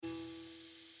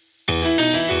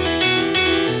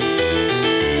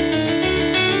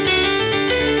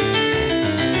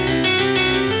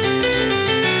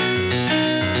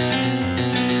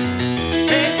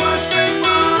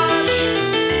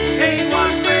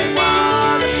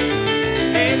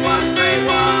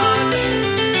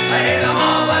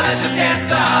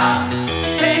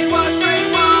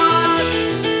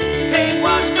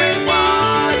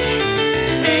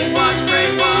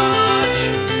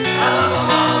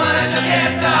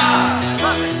I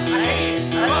love it. I hate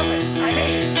it. I love it. I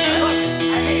hate it. I love it.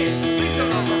 I hate it. Please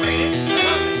don't overrate it. I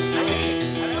love it. I hate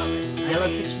it. I love it. Yellow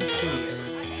Kitchen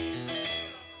Studios.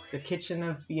 The Kitchen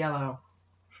of Yellow.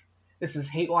 This is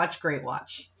Hate Watch, Great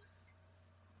Watch.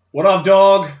 What up,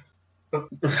 dog?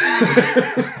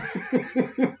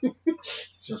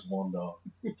 It's just one dog.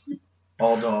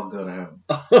 All dog go to heaven.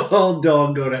 All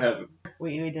dog go to heaven.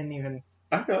 We didn't even...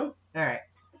 I know. Alright.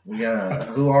 Yeah,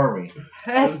 who are we?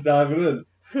 I was diving in.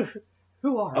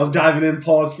 Who are I was diving in,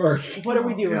 pause first. What are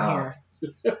we doing God.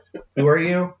 here? Who are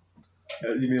you?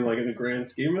 You mean like in the grand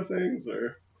scheme of things,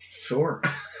 or? Sure.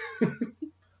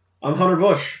 I'm Hunter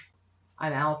Bush.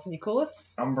 I'm Allison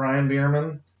Eucoulis. I'm Bryan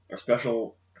Bierman. Our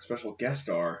special guest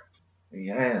star.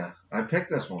 Yeah, I picked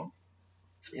this one.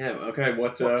 Yeah. Okay.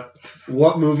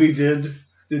 What movie did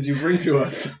you bring to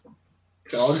us,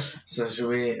 dog? So should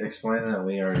we explain that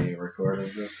we already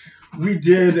recorded this? We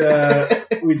did.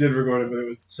 We did record it, but it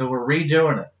was. So we're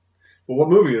redoing it. Well, what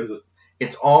movie is it?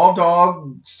 It's all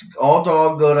dog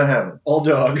go to heaven. All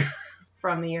dog.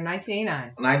 From the year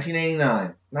 1989.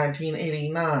 1989.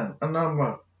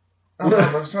 1989.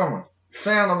 Another summer.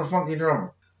 Sound of the funky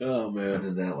drummer. Oh I man,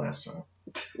 did that last time.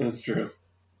 that's true.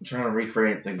 I'm trying to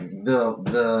recreate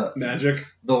the Magic.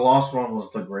 The Lost One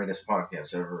was the greatest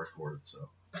podcast ever recorded, so.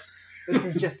 This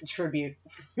is just a tribute.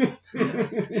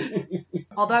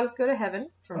 All Dogs Go to Heaven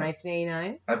from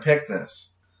 1989. I picked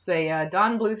this. It's a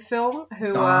Don Bluth film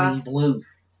Donnie Bluth.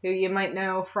 who you might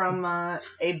know from a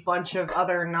bunch of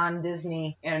other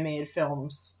non-Disney animated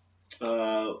films.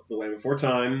 The Land Before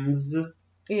Times,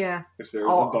 Yeah. which there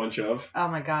was a bunch of. Oh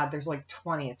my god, there's like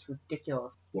 20. It's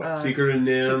ridiculous. What? Secret of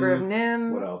Nim. Secret of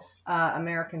Nim. What else?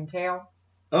 American Tail.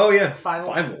 Oh yeah,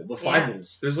 Fievel. The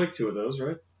Fievel's. There's like two of those,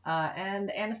 right?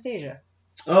 And Anastasia.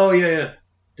 Oh yeah.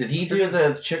 Did he do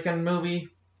the chicken movie?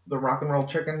 The rock and roll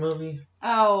chicken movie?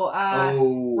 Oh,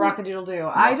 Rockadoodle-Doo.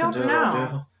 I don't know.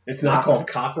 Rockadoodle-Doo. It's not called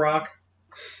Cock Rock.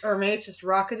 Or maybe it's just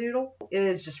Rockadoodle. It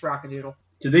is just Rockadoodle.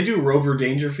 Did they do Rover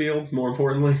Dangerfield? More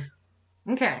importantly.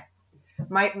 Okay.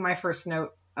 My first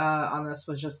note on this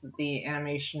was just that the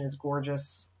animation is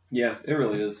gorgeous. Yeah, it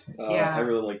really is. Yeah. I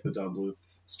really like the Don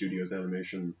Bluth Studios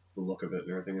animation, the look of it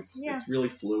and everything. It's really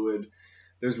fluid.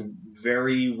 There's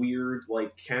very weird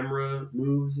like camera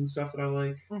moves and stuff that I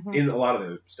like in a lot of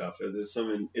the stuff. There's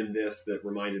some in this that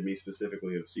reminded me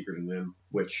specifically of Secret of Nim,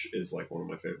 which is like one of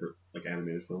my favorite like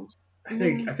animated films. I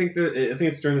think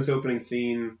it's during this opening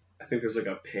scene. I think there's like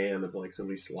a pan of like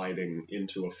somebody sliding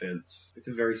into a fence. It's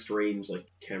a very strange like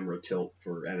camera tilt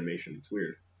for animation. It's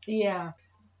weird. Yeah.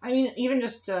 I mean, even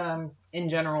just in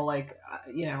general, like,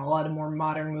 a lot of more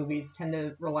modern movies tend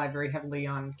to rely very heavily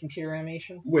on computer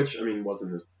animation. Which, I mean,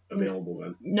 wasn't as available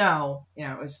then. No.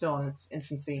 It was still in its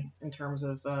infancy in terms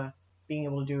of being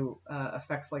able to do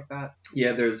effects like that.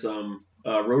 Yeah, there's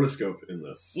rotoscope in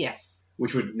this. Yes.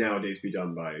 Which would nowadays be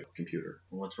done by computer.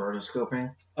 What's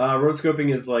rotoscoping?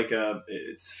 Rotoscoping is like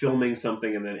it's filming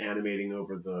something and then animating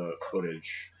over the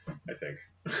footage, I think.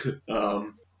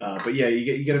 But yeah,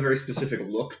 you get a very specific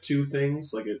look to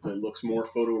things. Like it looks more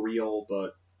photoreal,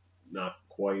 but not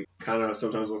quite. Kind of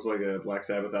sometimes looks like a Black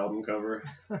Sabbath album cover,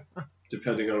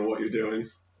 depending on what you're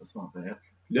doing. That's not bad.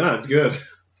 No, it's good.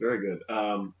 It's very good.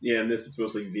 In this it's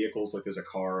mostly vehicles. Like there's a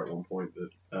car at one point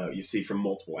that you see from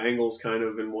multiple angles kind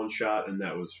of in one shot, and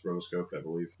that was rotoscoped, I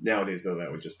believe. Nowadays, though,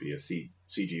 that would just be a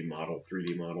CG model,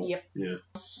 3D model. Yep. Yeah.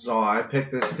 So I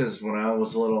picked this because when I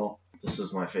was little, this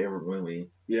is my favorite movie.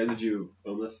 Yeah, did you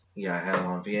own this? Yeah, I had it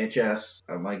on VHS.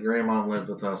 My grandma lived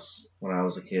with us when I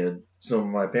was a kid. So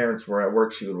when my parents were at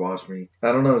work, she would watch me.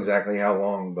 I don't know exactly how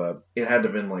long, but it had to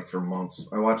have been like for months.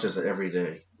 I watch this every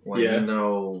day.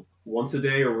 Once a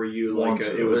day, or were you like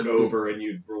it was over and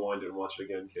you'd rewind it and watch it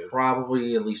again, kid?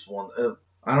 Probably at least one.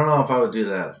 I don't know if I would do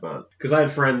that, but because I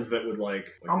had friends that would like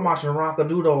I'm watching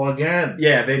Rockadoodle again.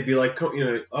 Yeah, they'd be like, oh,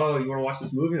 you want to watch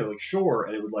this movie? And I'm like, sure,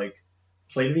 and it would like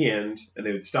play to the end, and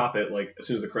they would stop it like as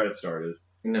soon as the credits started,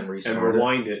 and then restart and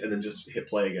rewind it, and then just hit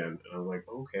play again. And I was like,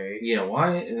 okay. Yeah,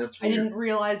 why? I didn't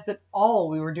realize that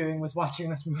all we were doing was watching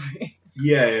this movie.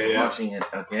 Yeah. Watching it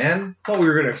again? I thought we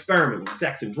were going to experiment with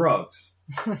sex and drugs.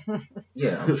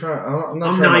 Yeah, I'm trying.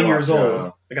 I'm 9 years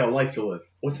old. I got a life to live.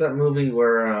 What's that movie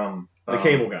where the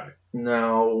Cable Guy?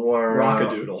 No, where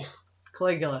Rockadoodle.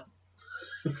 Caligula.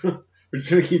 We're just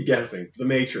gonna keep guessing. The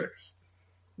Matrix.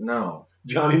 No.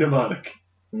 Johnny Mnemonic.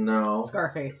 No.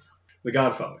 Scarface. The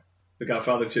Godfather. The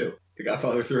Godfather 2. The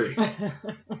Godfather 3.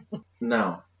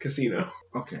 No. Casino.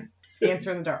 Okay.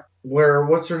 Dancer in the Dark. Where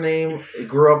what's her name?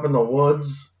 Grew up in the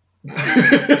woods.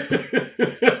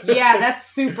 Yeah, that's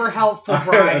super helpful,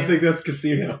 Brian. I think that's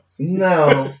Casino.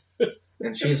 No.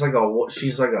 and she's like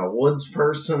a woods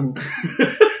person.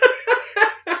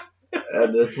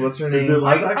 That's what's her name? Is it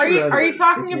live action or Are you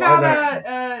talking It's about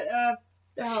live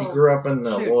She grew up in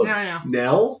the woods. No, I know.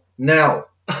 Nell? Nell.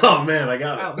 Oh man, I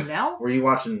got it. Oh, Nell? Were you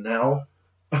watching Nell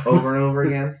over and over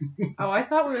again? Oh, I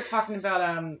thought we were talking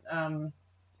about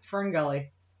Fern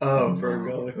Gully. Oh, Fern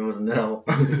Gully. It was Nell.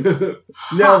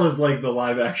 Nell is like the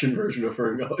live action version of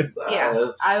Fern Gully. Yeah,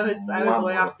 That's I was a lot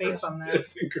way more off base on that.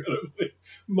 It's incredibly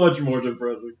much more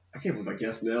depressing. I can't believe I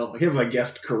guessed Nell. I can't believe I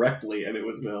guessed correctly and it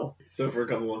was Nell. So for a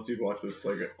couple months you'd watch this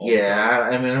like all the time. Yeah,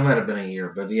 I mean, it might have been a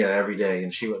year, but yeah, every day.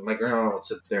 And my grandma would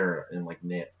sit there and like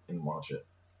knit and watch it,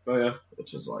 Oh yeah.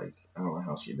 which is like, I don't know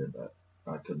how she did that.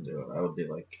 I couldn't do it. I would be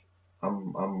like,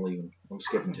 I'm leaving. I'm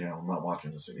skipping town. I'm not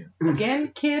watching this again. Again,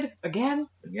 kid? Again?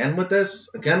 Again with this?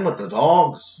 Again with the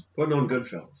dogs? Putting on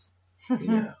Goodfellas.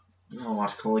 Yeah. I'm gonna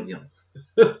watch Caligula.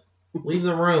 Leave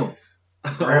the room.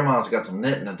 Grandma's got some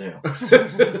knitting to do.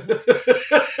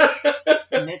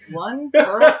 Knit 1,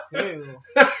 purl 2.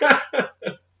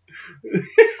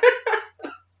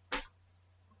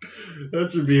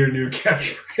 That should be your new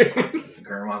catchphrase.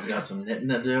 Grandma's got some knitting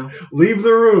to do. Leave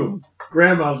the room.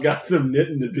 Grandma's got some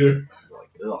knitting to do. Like,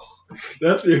 ugh.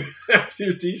 That's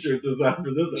your t-shirt design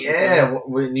for this episode. Yeah,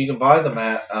 you can buy them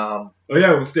at. Oh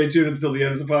yeah, well stay tuned until the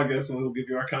end of the podcast when we'll give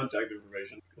you our contact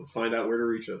information. We'll find out where to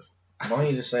reach us. Why don't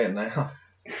you just say it now?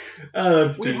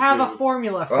 We have a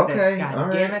formula for this, God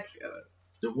all damn right.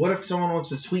 it. What if someone wants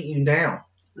to tweet you down?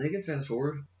 They can fast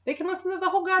forward. They can listen to the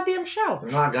whole goddamn show.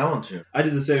 They're not going to. I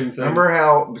did the same thing. Remember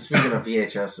how, speaking of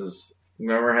VHSs,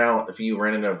 remember how if you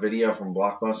rented a video from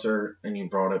Blockbuster and you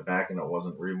brought it back and it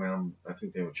wasn't rewound, I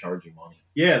think they would charge you money.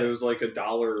 Yeah, there was like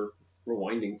 $1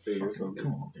 rewinding fee or something.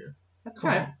 Come on, dude. That's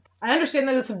Come fine. on. I understand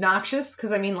that it's obnoxious,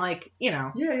 because I mean, like, you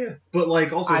know, Yeah. But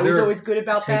like also I was always good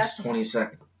about that. Takes 20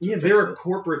 seconds. yeah, they're a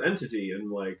corporate entity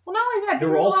and like Well, not only that, there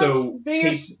were didn't a lot also of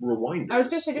video- tape rewinders. I was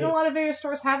going to say, didn't a lot of video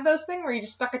stores have those things where you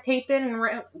just stuck a tape in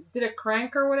and did a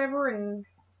crank or whatever, and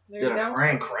there Did you a go?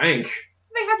 Crank.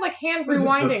 They had, like, hand Was this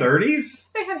rewinding. the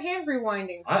 30s? They had hand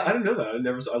rewinding. I didn't know that.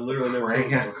 I literally never saw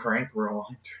Crank, it. crank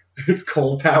rewind. It's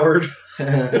coal powered.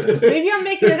 Maybe I'm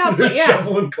making it up, but yeah.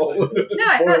 Shoveling coal. No,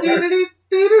 I thought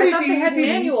they had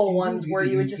manual ones where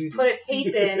you would just put a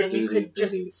tape in and you could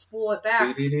just spool it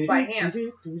back by hand.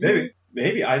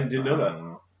 Maybe I didn't know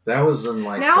that. That was in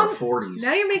like Now the 40s.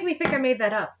 Now you're making me think I made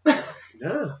that up.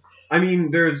 Yeah. I mean,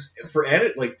 there's for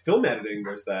film editing.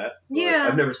 There's that. But Yeah.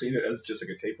 I've never seen it as just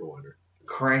like a tape rewinder.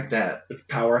 Crank that. It's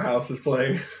Powerhouse is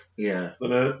playing. Yeah.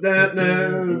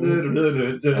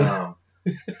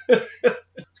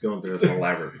 It's going through this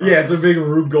elaborate process. Yeah, it's a big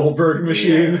Rube Goldberg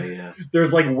machine. Yeah.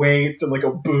 There's like weights and like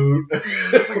a boot.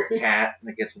 There's like a cat and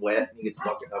it gets wet and you get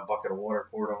a bucket of water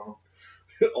poured on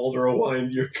I'll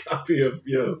rewind your copy of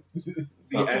them.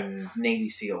 Fucking Navy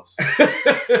SEALs.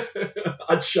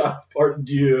 Hot Shots Part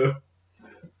 2.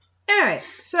 Alright,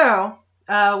 so,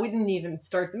 we didn't even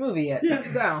start the movie yet. Yeah.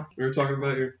 So, We were talking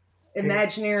about your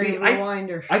imaginary See,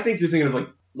 rewinder. I think you're thinking of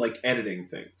like editing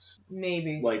things,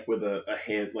 Maybe. like with a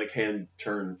hand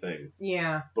turn thing.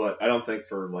 Yeah. But I don't think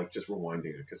for like just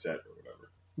rewinding a cassette or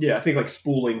whatever. Yeah, I think like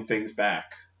spooling things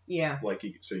back, Yeah. like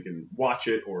so you can watch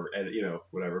it or edit,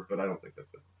 whatever. But I don't think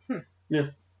that's it. Yeah,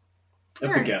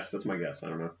 that's Alright. a guess. That's my guess. I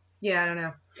don't know. Yeah, I don't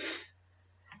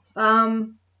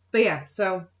know. But yeah,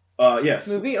 so Yes.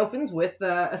 movie opens with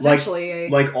essentially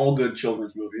Like all good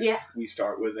children's movies, Yeah. we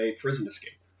start with a prison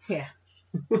escape. Yeah.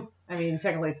 I mean,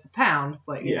 technically it's the Pound,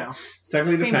 but you know, It's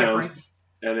technically same the Pound, difference.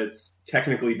 and it's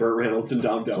technically Burt Reynolds and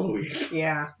Dom DeLuise.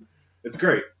 Yeah. It's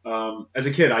great. As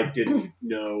a kid, I didn't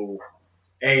know.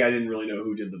 I didn't really know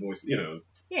who did the voice. Yeah,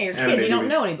 you're a kid. Animated You don't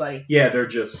movies. know anybody. Yeah, they're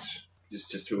just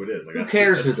who it is. Like, Who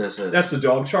cares who this is? That's the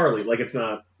dog Charlie. Like it's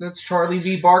not. That's Charlie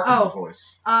V. Barkin's Oh.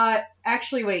 voice.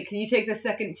 Actually, wait. Can you take a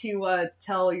second to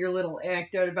tell your little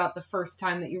anecdote about the first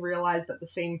time that you realized that the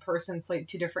same person played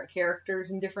two different characters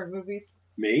in different movies?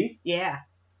 Me? Yeah.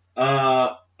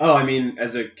 I mean,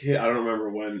 as a kid, I don't remember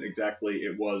when exactly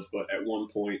it was, but at one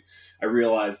point I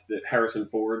realized that Harrison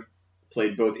Ford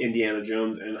played both Indiana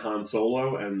Jones and Han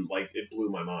Solo, and like it blew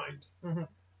my mind. Mm-hmm.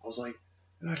 I was like,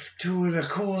 that's two of the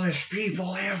coolest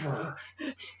people ever.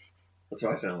 That's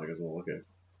what I sound like as a little kid.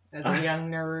 As a young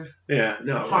nerd. Yeah,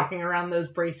 no. Talking around those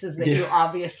braces that you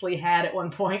obviously had at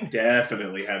one point.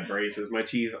 Definitely had braces. My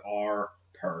teeth are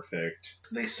perfect.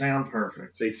 They sound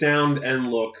perfect. They sound and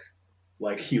look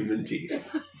like human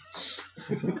teeth.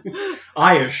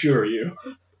 I assure you.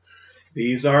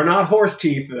 These are not horse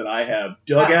teeth that I have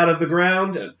dug out of the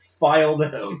ground and filed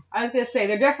down. I was going to say,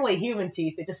 they're definitely human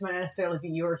teeth. It just might not necessarily be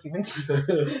your human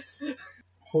teeth.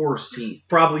 Horse teeth.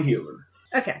 Probably human.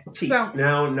 Okay, Teeth. so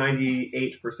Now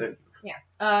 98%.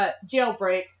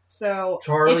 Jailbreak. So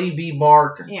Charlie B.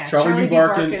 Barkin. Yeah, Charlie B.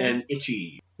 Barkin and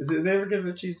Itchy. Did they ever give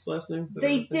Itchy's last name?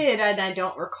 They did, and I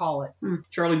don't recall it.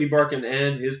 Charlie B. Barkin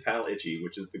and his pal Itchy,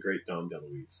 which is the great Dom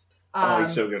DeLuise.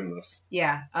 He's so good in this.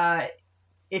 Yeah.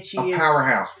 Itchy A is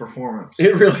powerhouse performance.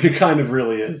 It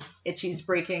really is. Itchy's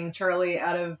breaking Charlie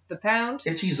out of the pound.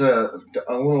 Itchy's a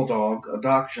little dog, a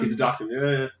dachshund. He's a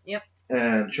dachshund. Yeah.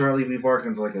 And Charlie B.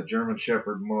 Barkin's like a German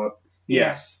Shepherd mutt.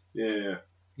 Yes. Yeah.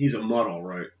 He's a mutt, all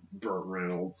right. Burt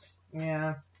Reynolds.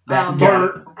 Yeah. That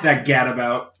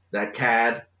gadabout. That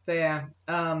cad. So yeah.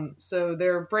 So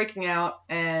they're breaking out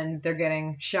and they're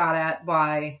getting shot at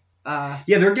by.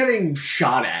 They're getting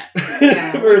shot at.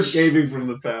 Yeah, We're escaping from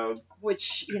the pound.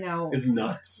 Which is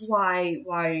nuts. Why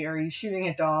are you shooting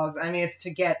at dogs? I mean, it's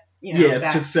to get it's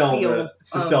that to sell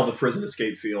feel the prison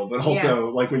escape feel, but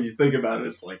also like when you think about it,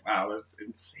 it's like wow, that's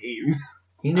insane.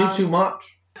 He knew too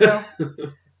much. So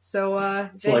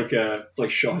it's like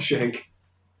Shawshank.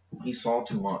 He saw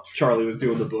too much. Charlie was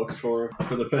doing the books for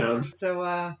the pound.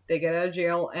 So they get out of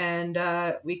jail, and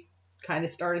we kind of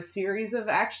start a series of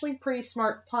actually pretty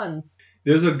smart puns.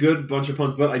 There's a good bunch of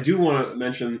puns, but I do want to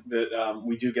mention that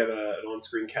we do get an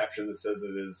on-screen caption that says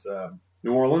it is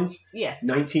New Orleans, yes,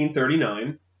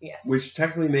 1939, yes, which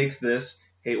technically makes this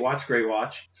Hate Watch, Great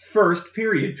Watch first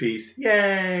period piece.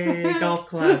 Yay! Golf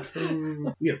clap.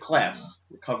 We have class.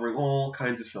 We're covering all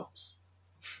kinds of films,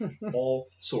 all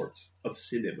sorts of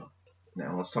cinema.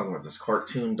 Now let's talk about this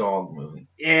cartoon dog movie.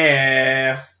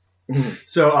 Yeah.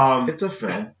 So it's a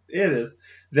film. It is.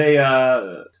 They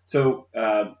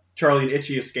Charlie and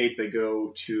Itchy escape. They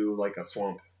go to like a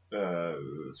swamp,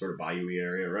 sort of bayou-y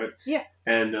area, right? Yeah.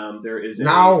 And there is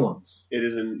Nowlands. It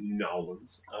is in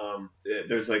Nowlands.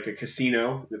 There's like a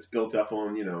casino that's built up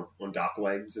on dock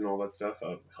legs and all that stuff,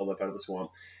 held up out of the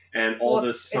swamp, and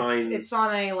the signs. It's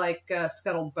on a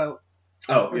scuttled boat.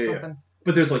 Oh, or something. Yeah.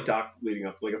 But there's like dock leading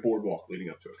up, like a boardwalk leading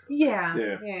up to it.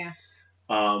 Yeah.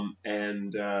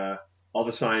 And all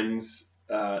the signs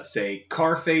say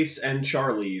Carface and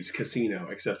Charlie's Casino,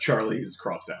 except Charlie's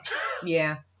crossed out.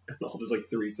 Yeah. There's like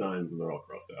 3 signs and they're all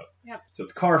crossed out. Yep. So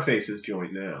it's Carface's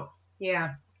joint now.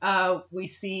 Yeah. We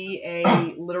see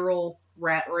a literal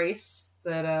rat race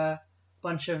that a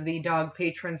bunch of the dog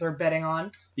patrons are betting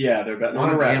on. Yeah, they're betting on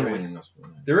a rat race.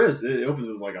 There is. It opens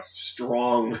with like a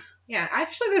strong. Yeah,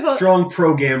 actually, there's a strong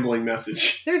pro-gambling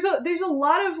message. There's a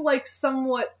lot of like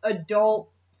somewhat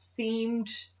adult themed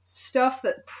stuff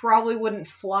that probably wouldn't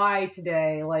fly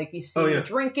today. Like you see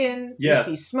drinking, you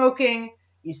see smoking,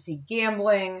 you see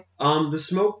gambling. The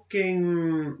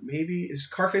smoking, maybe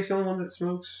is Carface the only one that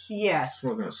smokes? Yes. He's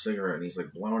smoking a cigarette and he's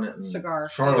like blowing it in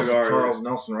Charles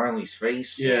Nelson Riley's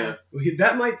face. Yeah,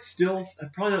 that might still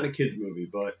probably not a kids movie,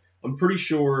 but I'm pretty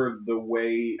sure the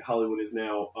way Hollywood is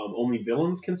now, only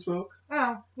villains can smoke.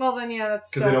 Oh, well then, yeah,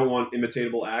 that's because they don't want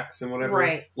imitatable acts and whatever.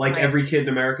 Right. Like every kid in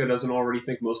America doesn't already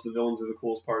think most of the villains are the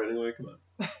coolest part anyway. Come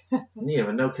on. Yeah,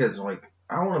 but no kids are like,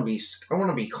 I want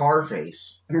to be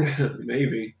Carface.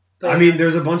 Maybe. But, I mean,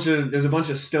 there's a bunch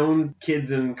of stoned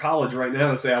kids in college right now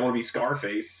who say I want to be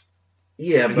Scarface.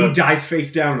 Yeah, but he dies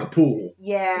face down in a pool.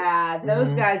 Yeah,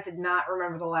 those guys did not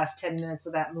remember the last 10 minutes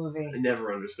of that movie. I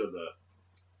never understood that.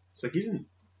 It's like you didn't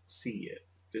see it,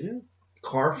 did you?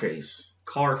 Carface.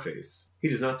 He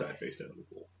does not die face down in the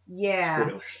pool. Yeah.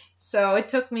 Spoilers. So it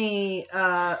took me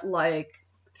like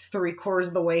 3/4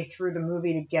 of the way through the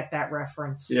movie to get that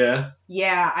reference. Yeah.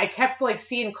 Yeah, I kept like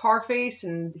seeing Carface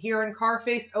and hearing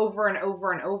Carface over and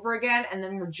over and over again, and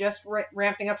then we're just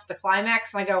ramping up to the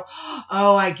climax, and I go,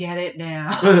 "Oh, I get it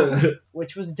now,"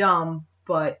 which was dumb,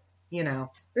 but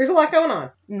there's a lot going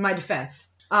on in my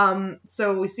defense.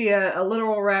 So we see a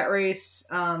literal rat race.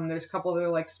 There's a couple other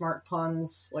like smart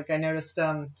puns. Like I noticed,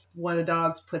 one of the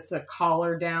dogs puts a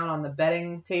collar down on the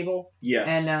betting table. Yes.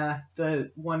 And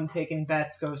the one taking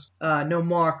bets goes, no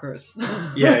markers.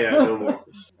 Yeah, no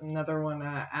markers. Another one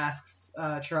asks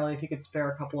Charlie if he could spare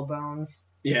a couple of bones.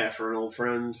 Yeah, for an old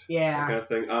friend. Yeah. That kind of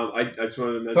thing. I just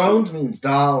wanted to mention. Bones means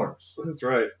dollars. That's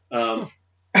right.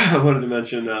 I wanted to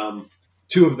mention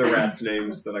 2 of the rats'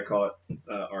 names that I caught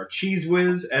are Cheese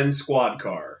Whiz and Squad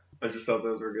Car. I just thought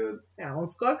those were good. Yeah, well,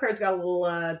 Squad Car's got a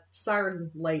little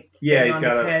siren light. Yeah, he's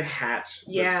got a hat.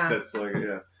 Yeah. That's like,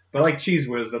 yeah. But like Cheese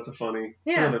Whiz, that's a funny.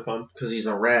 Yeah. It's another pun. Because he's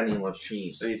a rat and he loves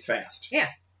cheese. And he's fast. Yeah.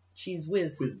 Cheese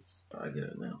Whiz. I get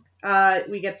it now.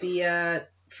 We get the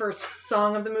first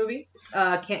song of the movie,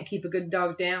 Can't Keep a Good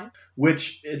Dog Down.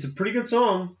 Which, it's a pretty good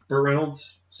song. Burt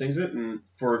Reynolds sings it, and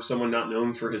for someone not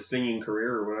known for his singing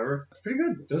career or whatever, it's pretty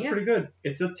good. It does pretty good.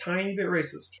 It's a tiny bit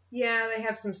racist. Yeah, they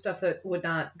have some stuff that would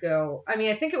not go. I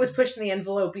mean, I think it was pushing the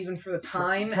envelope even for the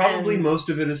time. Probably most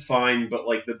of it is fine, but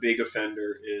like the big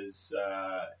offender is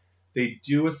they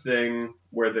do a thing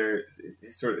where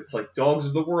it's like Dogs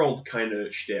of the World kind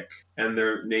of shtick, and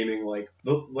they're naming like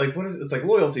what is it? It's like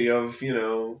loyalty of, you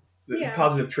know, the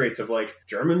positive traits of like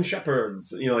German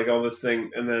shepherds, you know, like all this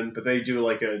thing, and then but they do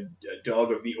like a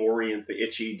dog of the Orient, the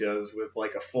Itchy does with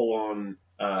like a full on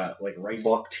like rice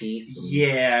buck teeth.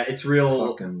 Yeah, it's real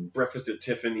fucking Breakfast at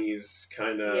Tiffany's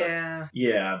kind of.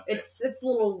 Yeah. It's a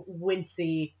little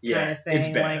wincy kind of thing. It's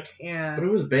bad. Like, yeah. But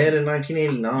it was bad in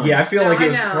 1989. Yeah, I feel like it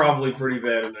was probably pretty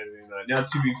bad in 1989. Now,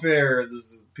 to be fair, this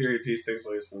is a period piece takes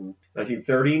place in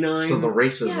 1939. So the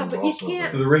racism also.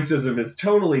 So the racism is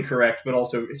totally correct, but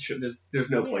also it should,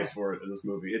 there's no place for it in this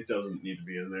movie. It doesn't need to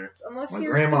be in there. Unless my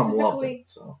you're grandma loved it.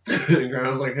 So.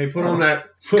 Grandma was like, "Hey, put on that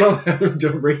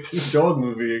racist dog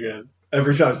movie again."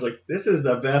 Every time it's like, "This is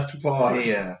the best part."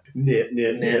 Yeah. Knit.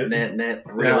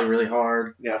 Really, really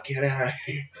hard. Now get out of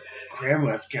here.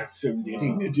 Grandma's got some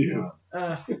knitting to do.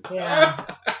 Yeah.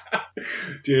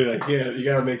 Dude, I can't. You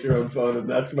gotta make your own fun, and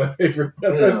that's my favorite.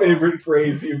 That's my favorite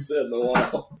phrase you've said in a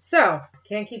while. So,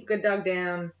 Can't Keep Good Dog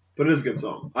Down. But it is a good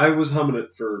song. I was humming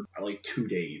it for like 2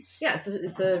 days. Yeah,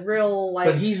 it's a real like.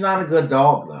 But he's not a good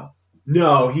dog though.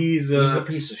 No, he's a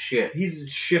piece of shit. He's a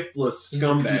shiftless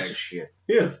scumbag. He's a piece of shit.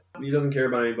 Yeah, he doesn't care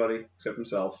about anybody except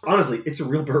himself. Honestly, it's a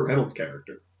real Burt Reynolds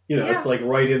character. You know, it's like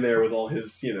right in there with all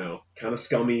his, you know, kind of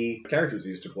scummy characters he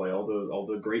used to play, all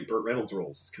the great Burt Reynolds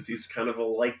roles, because he's kind of a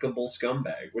likable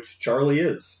scumbag, which Charlie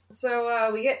is.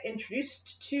 So we get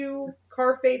introduced to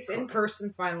Carface in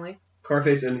person finally.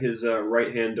 Carface and his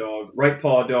right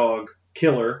paw dog,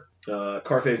 Killer.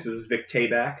 Carface is Vic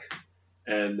Tayback,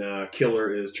 and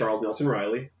Killer is Charles Nelson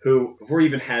Riley, who, before he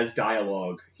even has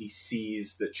dialogue, he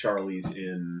sees that Charlie's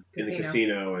in the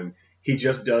casino, and he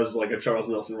just does like a Charles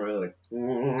Nelson Riley,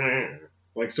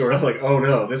 like sort of like, oh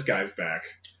no, this guy's back.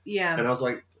 Yeah. And I was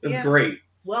like, that's great.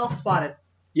 Well spotted.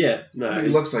 Yeah. No, he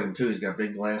looks like him too. He's got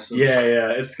big glasses.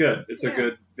 Yeah. It's good. It's a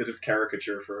good bit of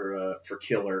caricature for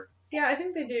Killer. Yeah, I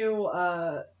think they do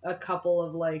a couple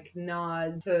of like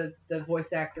nods to the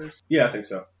voice actors. Yeah, I think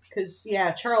so. Because,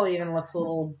 Charlie even looks a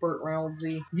little Burt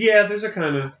Reynolds-y. Yeah, there's a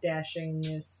kind of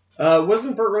dashingness.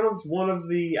 Wasn't Burt Reynolds one of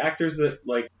the actors that,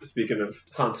 like, speaking of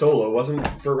Han Solo, wasn't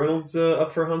Burt Reynolds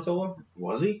up for Han Solo?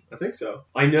 Was he? I think so.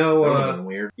 I know. That would have been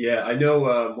weird. Yeah, I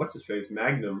know. What's his face?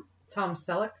 Magnum. Tom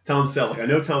Selleck. I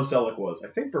know Tom Selleck was. I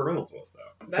think Burt Reynolds was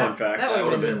though. Fun fact. That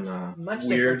would have been much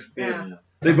weird. Yeah.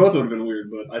 They both would have been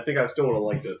weird, but I think I still would have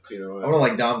liked it. You know. I would have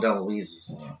liked Dom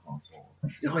DeLuise's Han Solo.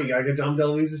 No, you gotta get Dom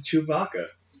DeLuise's Chewbacca.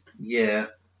 Yeah.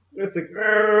 It's like.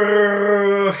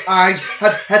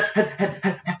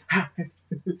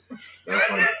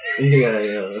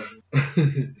 Yeah.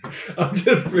 I'm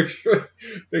just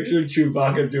picturing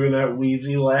Chewbacca doing that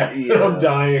wheezy laugh. Yeah. I'm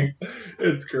dying.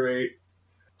 It's great.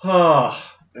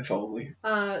 If only.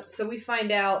 So we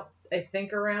find out, I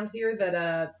think around here,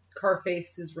 that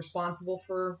Carface is responsible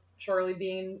for Charlie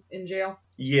being in jail.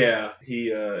 Yeah,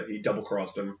 he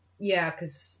double-crossed him. Yeah,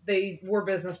 because they were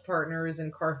business partners,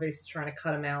 and Carface is trying to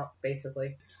cut him out,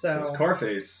 basically. So because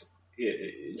Carface,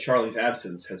 in Charlie's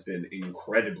absence, has been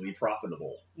incredibly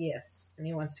profitable. Yes, and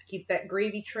he wants to keep that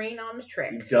gravy train on the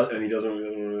track. He doesn't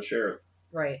want to share it.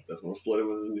 Right. Doesn't want to split it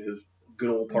with his good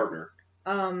old partner.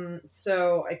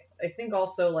 So I think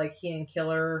also, like, he and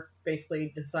Killer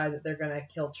basically decide that they're going to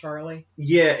kill Charlie.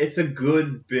 Yeah, it's a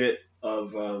good bit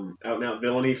of out-and-out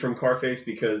villainy from Carface,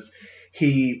 because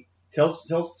he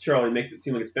tells Charlie, makes it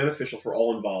seem like it's beneficial for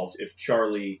all involved if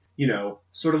Charlie, you know,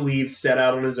 sort of leaves, set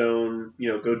out on his own,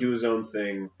 you know, go do his own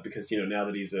thing, because, you know, now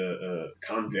that he's a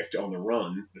convict on the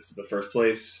run, this is the first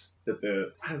place that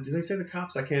do they say the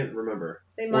cops? I can't remember.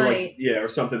 They might. Or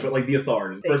something, but like the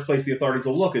authorities. The first place the authorities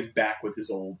will look is back with his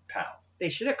old pal. They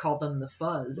should have called them the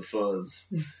Fuzz. The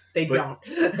Fuzz. They don't.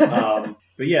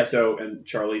 But yeah, and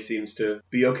Charlie seems to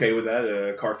be okay with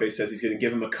that. Carface says he's going to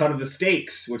give him a cut of the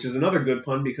steaks, which is another good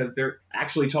pun, because they're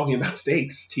actually talking about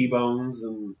steaks. T-bones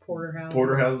and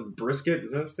porterhouse brisket.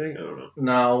 Is that a steak? I don't know.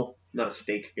 No. Not a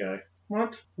steak guy.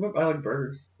 What? I like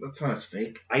burgers. That's not a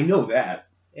steak. I know that.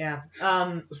 Yeah.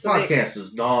 This podcast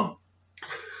is done.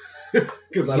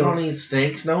 Because I don't eat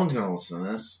steaks. No one's going to listen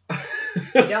to this.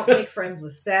 You don't make friends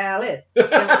with salad. You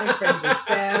don't make friends with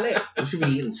salad. We should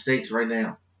be eating steaks right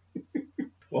now.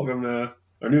 Welcome to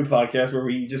our new podcast where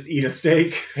we just eat a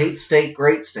steak. Hate steak,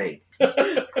 great steak.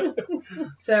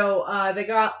 So they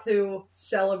got to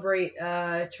celebrate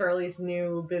Charlie's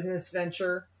new business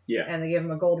venture. Yeah. And they give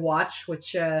him a gold watch,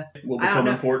 which will become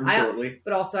important shortly.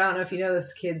 But also, I don't know if you know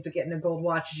this, kids, but getting a gold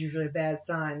watch is usually a bad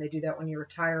sign. They do that when you're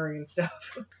retiring and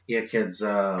stuff. Yeah, kids. In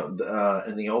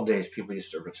the old days, people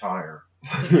used to retire.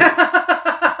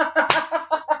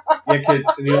 Yeah, kids.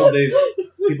 In the old days,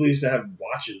 people used to have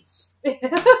watches. They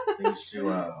used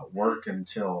to work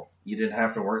until you didn't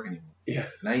have to work anymore. Yeah.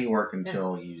 Now you work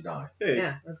until you die. Hey.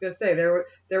 Yeah, I was gonna say there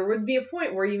would be a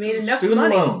point where you made enough Student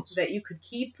money loans. that you could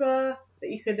keep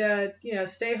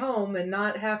stay home and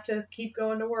not have to keep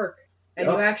going to work, and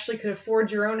Yep. you actually could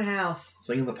afford your own house.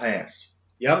 Thing of the past.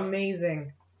 Yep.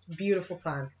 Amazing. It's a beautiful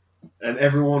time. And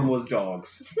everyone was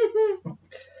dogs.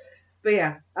 But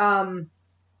yeah,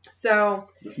 so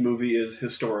This movie is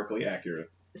historically accurate.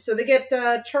 they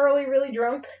get Charlie really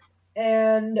drunk,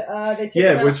 and they take him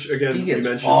Yeah, out. which again He you gets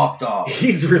mentioned. fucked off.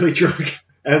 He's really drunk,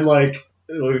 and like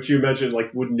what you mentioned,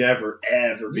 like would never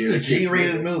ever be This is in a a kids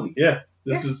G-rated movie. Yeah,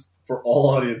 this was for all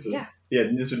audiences. Yeah. Yeah,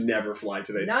 this would never fly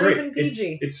today. It's Not great. even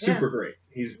PG. It's Yeah. super great.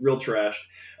 He's real trash.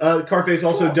 Carface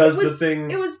also Well, does it the was-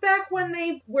 thing. It was back when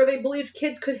they believed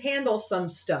kids could handle some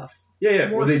stuff Yeah,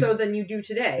 more where they, so than you do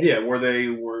today. yeah, where they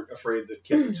weren't afraid that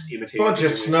kids would just imitate. Bunch of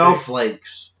everything they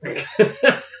snowflakes.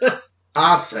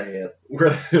 I say it. where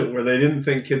they didn't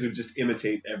think kids would just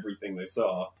imitate everything they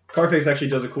saw. Carface actually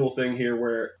does a cool thing here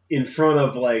where in front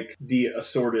of like the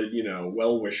assorted,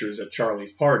 well-wishers at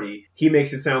Charlie's party, he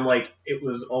makes it sound like it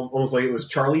was almost like it was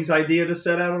Charlie's idea to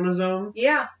set out on his own,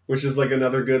 Yeah. which is like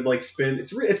another good like spin.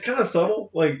 It's kind of subtle,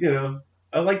 like,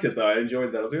 I liked it though. I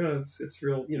enjoyed that. I was like, it's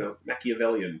real,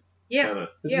 Machiavellian. Yeah. Kinda.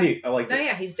 It's Yeah. neat. I liked No, it.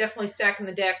 yeah, he's definitely stacking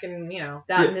the deck and,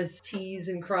 dotting his T's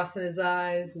and crossing his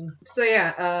I's. And so,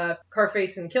 yeah,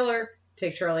 Carface and Killer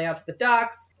take Charlie out to the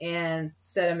docks and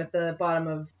set him at the bottom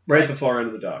of... Right at the far end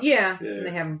of the dock. Yeah, Yeah. and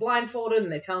they have him blindfolded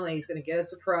and they tell him that he's going to get a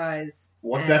surprise.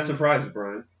 What's And- that surprise,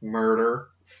 Brian? Murder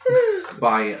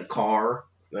by a car.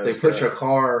 That They is push correct. a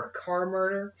car. Car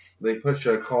murder. They push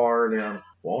a car down.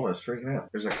 Waldo's freaking out.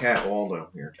 There's a cat Waldo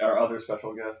here. Our other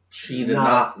special guest. She did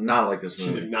not like this She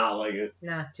movie. did not like it.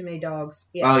 Nah, too many dogs.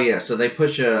 Yeah. Oh yeah, so they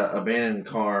push a abandoned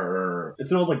car,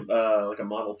 It's an old like a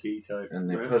Model T type. and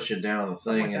they right? push it down the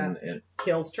thing, like and it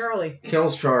Kills Charlie.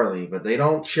 kills Charlie. But they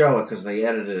don't show it because they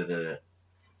edited it.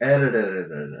 And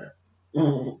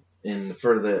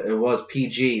it was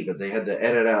PG, but they had to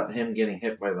edit out him getting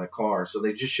hit by the car. So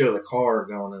they just show the car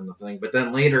going in the thing. But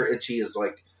then later, Itchy is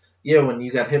like, yeah, when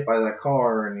you got hit by that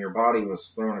car and your body was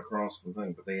thrown across the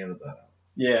thing, but they edited that out.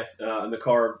 Yeah, and the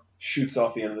car shoots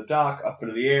off the end of the dock, up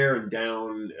into the air, and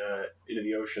down into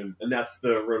the ocean. And that's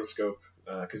the rotoscope,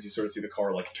 because you sort of see the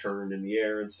car like turn in the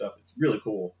air and stuff. It's really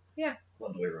cool. Yeah.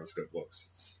 Love the way rotoscope looks.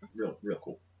 It's real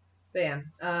cool. But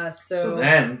yeah, So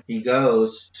then he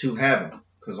goes to heaven,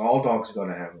 because all dogs go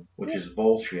to heaven, which is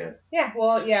bullshit. Yeah,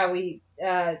 well, yeah, we,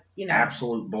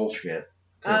 Absolute bullshit.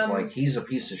 Because, he's a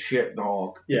piece of shit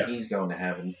dog. Yeah. And he's going to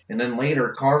heaven. And then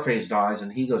later, Carface dies,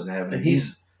 and he goes to heaven. And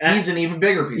And he's an even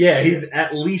bigger piece of shit. he's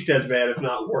at least as bad, if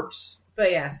not worse.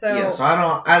 But yeah, so... Yeah, so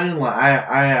I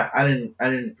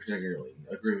didn't particularly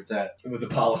agree with that. With the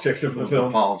politics of the With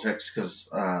film. politics, because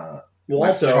Well,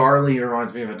 also, Charlie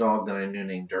reminds me of a dog that I knew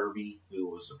named Derby, who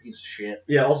was a piece of shit.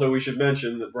 yeah, also we should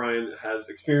mention that Brian has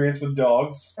experience with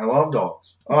dogs. I love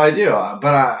dogs. Oh, I do. But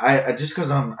I just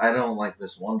because I don't like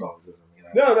this one dog doesn't mean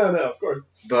No, of course.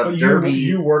 But you, Derby,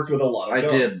 you worked with a lot of I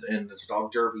did, dogs. and this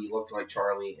dog Derby looked like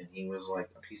Charlie, and he was like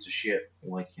a piece of shit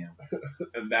like him.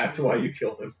 And that's why you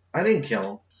killed him. I didn't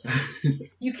kill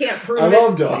You can't prove I it.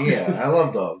 love him. dogs. Yeah, I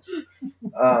love dogs.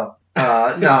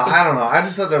 No, I don't know. I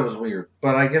just thought that was weird.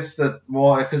 But I guess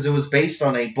because it was based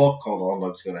on a book called All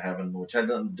Dogs Go to Heaven, which had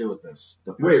nothing to do with this.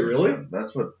 The Wait, person really? said.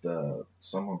 That's what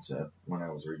someone said when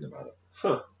I was reading about it.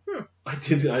 Huh.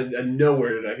 I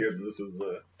nowhere did I hear that this was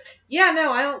a Yeah,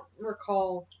 no, I don't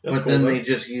recall. that's But cool, then though. they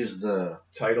just used the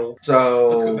title.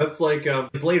 so. That's like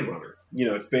Blade Runner.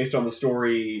 It's based on the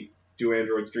story Do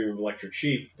Androids Dream of Electric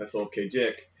Sheep by Philip K.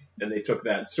 Dick. And they took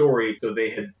that story, so they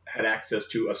had access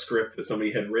to a script that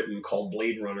somebody had written called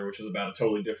Blade Runner, which was about a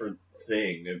totally different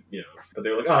thing. And, but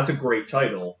they were like, oh, it's a great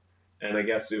title. And I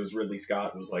guess it was Ridley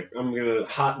Scott was like, I'm going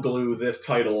to hot glue this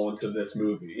title onto this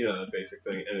movie, that basic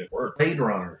thing, and it worked. Blade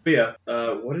Runner. But yeah,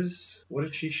 what is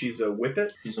she? She's a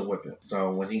whippet. She's a whippet.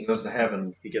 So when he goes to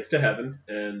heaven, He gets to heaven,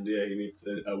 and yeah, he meets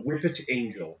a whippet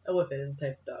angel. A whippet is a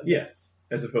type of dog. Yes.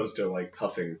 As opposed to like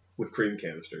huffing whipped cream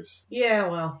canisters. Yeah,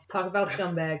 well, talk about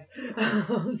scumbags.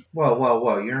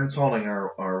 well, you're insulting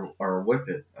our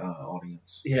whippet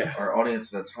audience. Yeah. Our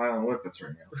audience that's high on whippets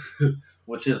right now,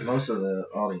 which is most of the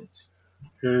audience.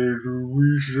 And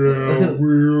we shall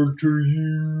will to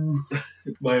you.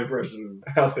 My impression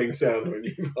of how things sound when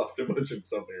you've huffed a bunch of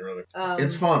something or other.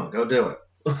 It's fun. Go do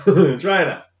it. Try it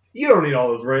out. You don't need all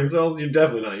those brain cells. You're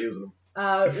definitely not using them.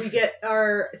 We get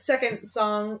our second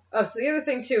song. Oh, so the other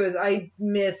thing, too, is I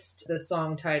missed the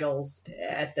song titles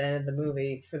at the end of the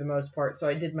movie for the most part, so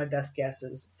I did my best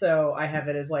guesses. So I have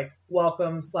it as, like,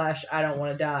 Welcome / I Don't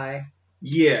Want to Die.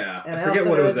 Yeah, And I forget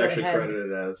what it was actually had...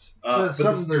 credited as. So it's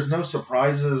something, there's no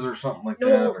surprises or something like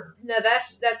that? Or... No,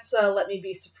 that's Let Me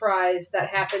Be Surprised. That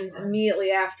happens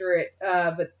immediately after it,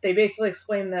 but they basically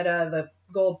explain that the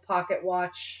gold pocket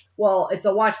watch, well, it's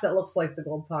a watch that looks like the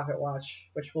gold pocket watch,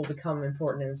 which will become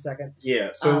important in a second. Yeah,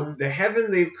 so the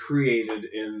heaven they've created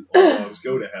in All Dogs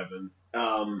Go to Heaven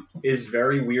is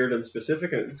very weird and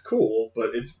specific, and it's cool,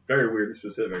 but it's very weird and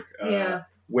specific.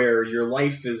 Where your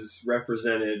life is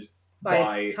represented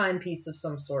by a timepiece of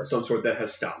some sort. Some sort that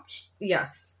has stopped.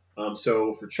 Yes.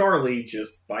 So for Charlie,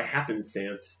 just by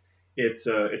happenstance, it's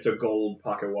a gold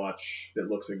pocket watch that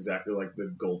looks exactly like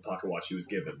the gold pocket watch he was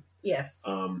given. Yes.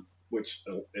 Which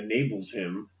enables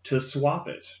him to swap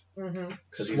it. Mm-hmm.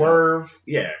 Swerve.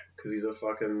 Because he's a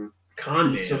fucking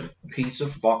con man. Piece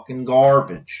of fucking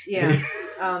garbage. Yeah.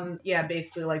 Yeah,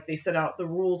 basically, like, they set out the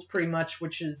rules pretty much,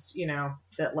 which is, you know,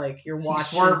 that, like, your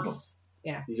watch is...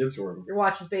 Yeah. He did swerve him. Your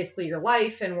watch is basically your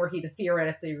life, and were he to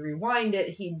theoretically rewind it,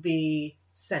 he'd be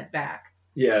sent back.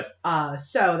 Yeah.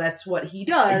 So that's what he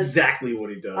does. Exactly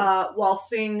what he does. While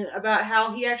singing about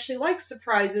how he actually likes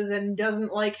surprises and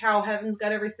doesn't like how heaven's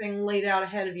got everything laid out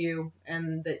ahead of you,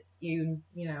 and that you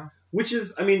know. Which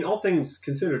is, I mean, all things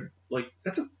considered, like,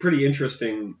 that's a pretty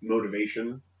interesting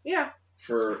motivation. Yeah.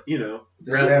 For, you know,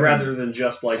 rather than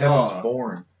just like, heaven's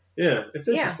boring. Yeah, it's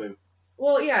interesting. Yeah.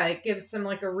 Well, yeah, it gives him,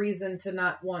 like, a reason to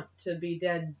not want to be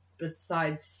dead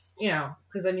besides, you know,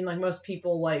 because, I mean, like, most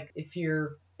people, like, if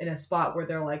you're in a spot where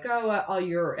they're like, all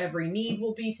your every need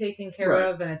will be taken care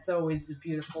of, and it's always a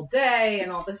beautiful day,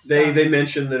 and all this stuff. They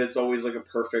mention that it's always, like, a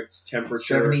perfect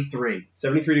temperature.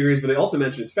 73 degrees, but they also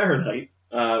mention it's Fahrenheit,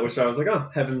 which I was like, oh,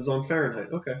 heaven's on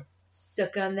Fahrenheit, okay.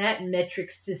 Suck on that,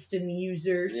 metric system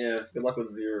users. Yeah, good luck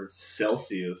with your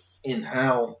Celsius. In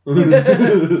hell.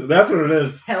 That's what it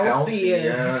is.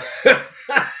 Celsius.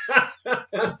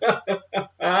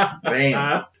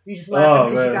 Man. You just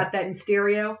laughing because you got that in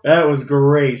stereo? That was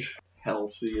great.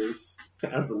 Celsius.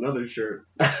 That's another shirt.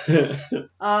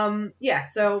 Yeah,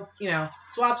 so, you know,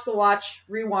 swaps the watch,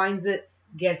 rewinds it,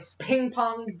 gets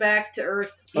ping-ponged back to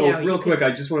Earth. Real quick,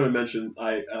 I just wanted to mention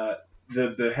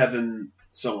the Heaven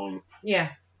song. Yeah.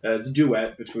 It's a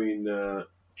duet between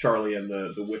Charlie and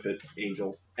the Whippet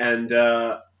Angel. And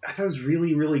I thought it was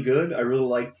really, really good. I really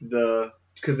liked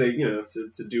because they, you know,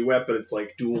 it's a duet, but it's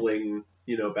like dueling,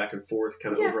 you know, back and forth,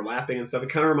 kind of overlapping and stuff. It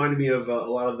kind of reminded me of a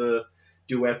lot of the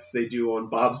duets they do on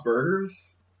Bob's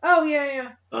Burgers. Oh,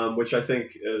 yeah. Which I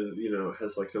think, you know,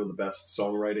 has like some of the best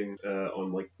songwriting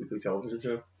on like weekly television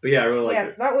show. But yeah, I really liked it.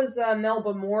 Yes, that was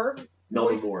Melba Moore.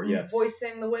 Yes.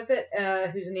 Voicing the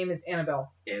Whippet, whose name is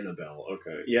Annabelle. Annabelle,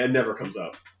 okay. Yeah, it never comes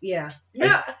up. Yeah.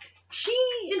 No, she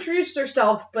introduced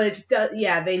herself, but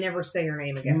they never say her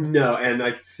name again. No, and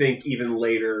I think even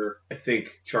later,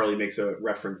 Charlie makes a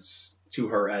reference to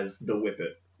her as the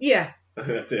Whippet. Yeah.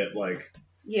 That's it, like...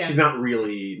 Yeah. She's not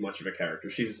really much of a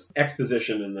character. She's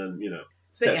exposition and then, you know,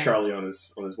 set Charlie on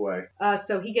his way.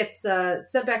 So he gets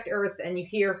sent back to Earth, and you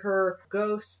hear her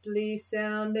ghostly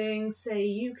sounding say,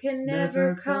 "You can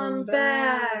never come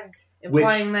back."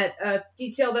 Implying that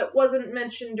detail that wasn't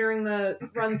mentioned during the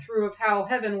run-through of how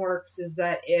heaven works is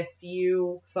that if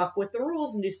you fuck with the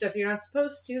rules and do stuff you're not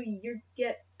supposed to, you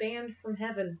get banned from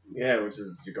heaven. Yeah, which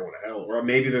is you're going to hell. Or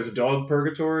maybe there's a dog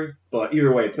purgatory. But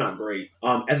either way, it's not great.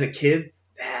 As a kid,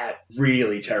 that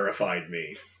really terrified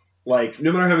me. Like,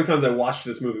 no matter how many times I watched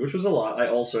this movie, which was a lot, I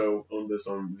also owned this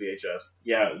on VHS.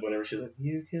 Yeah, whenever she's like,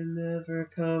 "You can never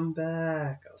come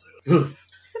back," I was like, ugh.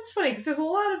 That's funny, because there's a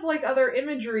lot of, like, other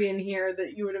imagery in here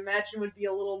that you would imagine would be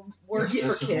a little worse for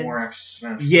kids. Is more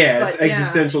existential. Yeah, it's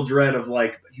existential dread of,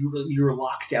 like, you're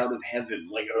locked out of heaven.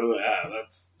 Like,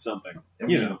 that's something. I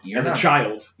mean, as a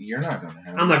child. You're not going to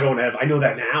heaven. I'm not going to heaven. I know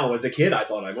that now. As a kid, I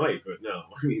thought I might, but no.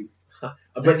 I mean...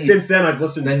 But since then, I've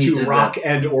listened to rock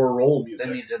and or roll music.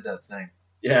 Then you did that thing.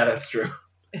 Yeah, that's true.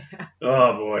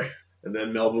 Oh, boy. And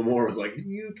then Melba Moore was like,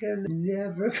 "You can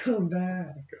never come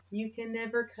back. You can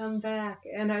never come back."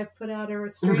 And I put out a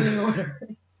restraining order.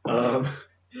 I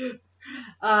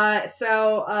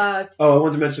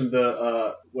wanted to mention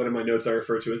one of my notes I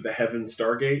refer to as the Heaven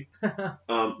Stargate.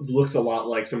 Looks a lot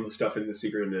like some of the stuff in The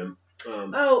Secret of Nim.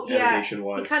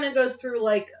 Animation-wise. He kind of goes through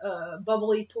like a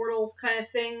bubbly portal kind of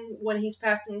thing when he's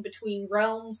passing between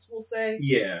realms, we'll say.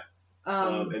 Yeah.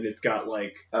 And it's got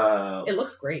like it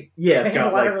looks great. Yeah, It's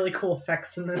got a lot of really cool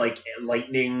effects in this. Like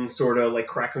lightning sort of like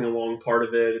crackling along part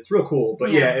of it. It's real cool.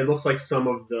 But yeah, it looks like some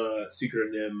of the Secret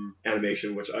of Nim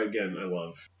animation, which again I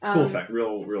love. It's a cool effect,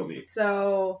 real neat.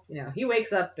 So, he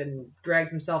wakes up and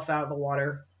drags himself out of the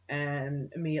water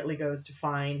and immediately goes to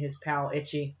find his pal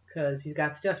Itchy because he's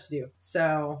got stuff to do.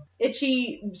 So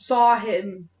Itchy saw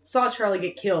Charlie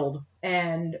get killed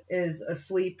and is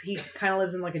asleep. He kind of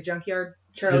lives in like a junkyard.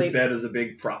 Charlie. His bed is a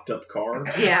big propped up car.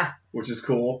 Yeah. Which is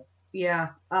cool. Yeah.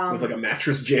 With like a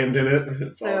mattress jammed in it.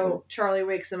 It's awesome. Charlie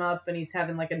wakes him up and he's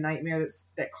having like a nightmare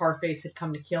that Carface had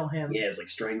come to kill him. Yeah, it's like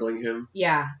strangling him.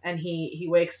 Yeah, and he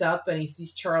wakes up and he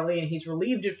sees Charlie and he's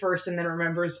relieved at first and then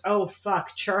remembers, oh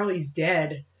fuck, Charlie's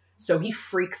dead. So he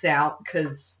freaks out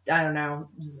because, I don't know,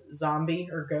 zombie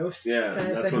or ghost. Yeah,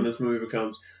 that's when this movie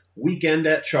becomes Weekend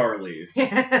at Charlie's.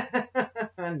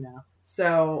 No.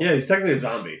 So... Yeah, he's technically a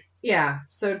zombie. Yeah,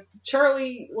 so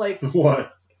Charlie, like...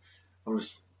 What? I'm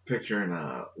just picturing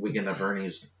Weekend at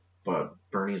Bernie's, but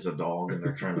Bernie's a dog and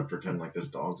they're trying to pretend like this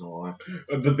dog's alive.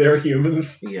 But they're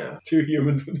humans? Yeah. 2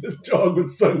 humans with this dog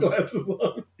with sunglasses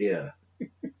on. Yeah.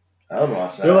 I would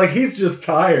watch that. They're like, he's just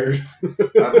tired. I'd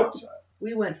watch that.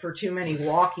 We went for too many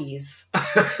walkies.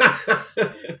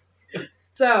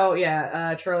 So,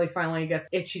 yeah, Charlie finally gets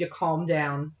Itchy to calm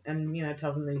down and,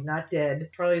 tells him that he's not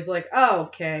dead. Charlie's like, oh,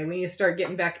 okay, we need to start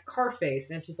getting back to Carface.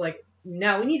 And Itchy's like,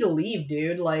 no, we need to leave,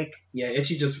 dude. Like... Yeah,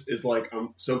 Itchy just is like,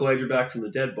 I'm so glad you're back from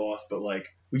the dead, boss, but, like,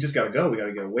 we just gotta go. We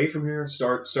gotta get away from here,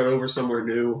 start over somewhere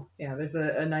new. Yeah, there's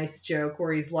a nice joke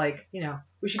where he's like,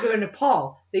 we should go to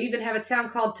Nepal. They even have a town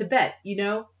called Tibet,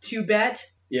 Tibet.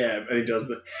 Yeah, and he does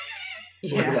the...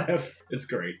 laugh. It's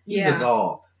great. He's a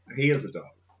dog. He is a dog.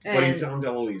 But he's Dom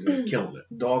DeLuise and he's killing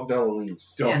it. Dog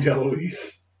DeLuise. Dog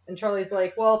DeLuise. And Charlie's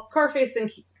like, well, Carface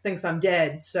thinks I'm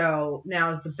dead, so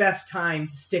now is the best time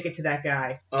to stick it to that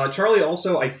guy. Charlie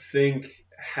also, I think,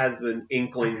 has an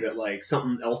inkling that, like,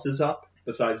 something else is up.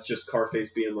 Besides just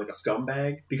Carface being like a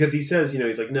scumbag, because he says,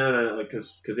 he's like, no, like,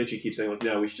 because Itchy keeps saying like,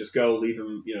 no, we should just go, leave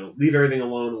him, leave everything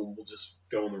alone, and we'll just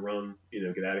go on the run,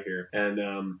 get out of here.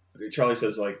 And Charlie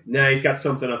says like, nah, he's got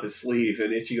something up his sleeve,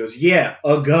 and Itchy goes, yeah,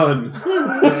 a gun,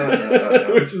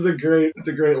 which is a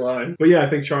great line. But yeah, I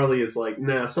think Charlie is like,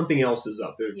 nah, something else is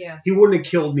up there. Yeah, he wouldn't have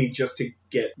killed me just to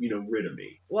get rid of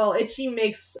me. Well, Itchy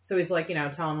so he's like,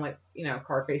 tell him like,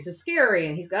 Carface is scary,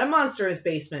 and he's got a monster in his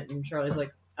basement, and Charlie's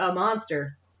like, a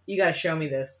monster. You gotta show me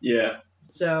this. Yeah.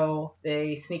 So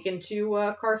they sneak into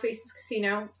Carface's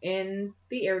casino in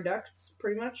the air ducts,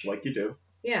 pretty much. Like you do.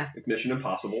 Yeah. Like Mission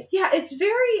Impossible. Yeah, it's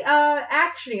very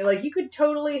action-y. Like, you could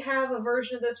totally have a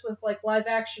version of this with, like,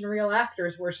 live-action real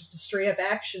actors where it's just a straight-up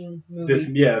action movie.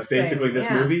 Basically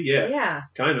this movie? Yeah. Yeah.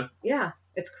 Kind of. Yeah.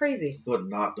 It's crazy. But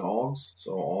not dogs,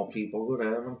 so all people would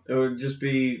have them. It would just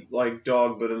be like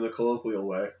dog, but in the colloquial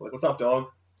way. Like, what's up, dog?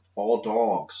 All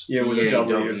dogs. Yeah, with a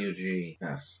W. W-G.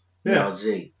 Yes. Yeah. No,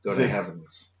 Z. Go to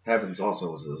Heavens. Heavens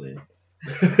also was a Z.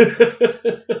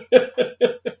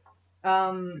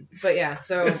 But yeah,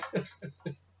 so,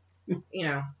 we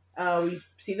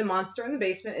see the monster in the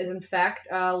basement is in fact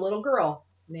a little girl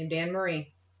named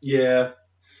Anne-Marie. Yeah.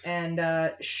 And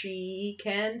she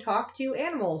can talk to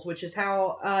animals, which is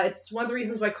how it's one of the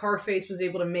reasons why Carface was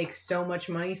able to make so much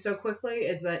money so quickly,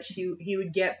 is that he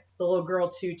would get the little girl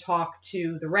to talk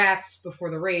to the rats before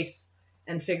the race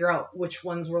and figure out which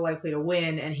ones were likely to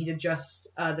win, and he'd adjust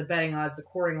the betting odds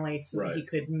accordingly so that he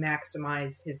could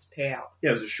maximize his payout. Yeah,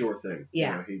 it was a sure thing.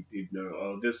 Yeah. He'd know,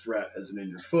 oh, this rat has an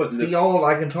injured foot. It's the old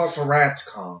I can talk to rats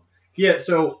con. Yeah,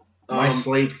 so... My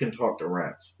slave can talk to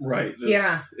rats. Right.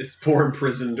 This poor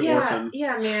imprisoned orphan.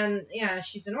 Yeah, man. Yeah,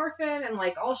 she's an orphan, and,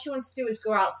 like, all she wants to do is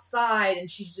go outside,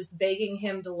 and she's just begging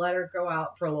him to let her go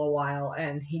out for a little while,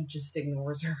 and he just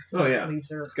ignores her. Oh, yeah.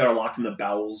 Leaves her. It's got her locked in the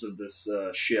bowels of this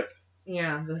ship.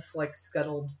 Yeah, this, like,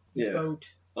 scuttled boat.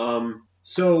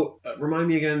 So, remind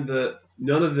me again,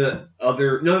 none of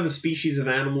the species of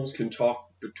animals can talk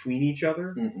between each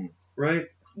other, right?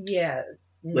 Yeah.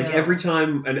 Like, every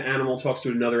time an animal talks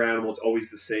to another animal, it's always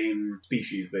the same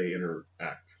species they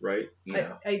interact, right?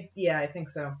 Yeah. I think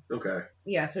so. Okay.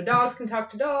 Yeah, so dogs can talk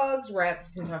to dogs, rats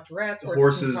can talk to rats.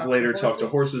 Horses later talk to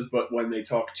horses, but when they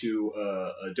talk to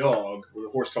a dog, when a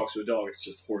horse talks to a dog, it's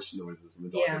just horse noises, and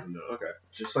the dog doesn't know. Okay.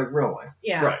 Just like real life.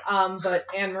 Yeah. Right. But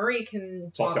Anne-Marie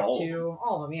can talk to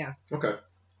all of them, yeah. Okay.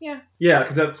 Yeah. Yeah,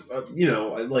 because that's,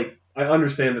 I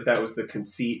understand that was the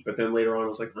conceit, but then later on I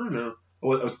was like, I don't know. I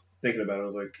was thinking about it. I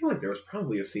was like, I feel like there was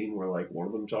probably a scene where, like, one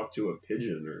of them talked to a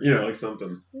pigeon or, like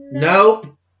something.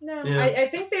 Nope. No, Yeah. I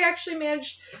think they actually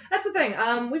managed. That's the thing.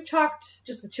 We've talked,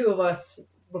 just the two of us,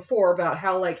 before about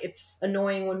how, like, it's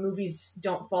annoying when movies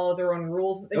don't follow their own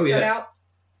rules that they set out.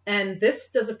 And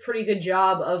this does a pretty good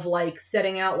job of, like,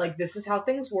 setting out, like, this is how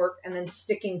things work, and then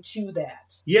sticking to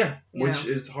that. Yeah, which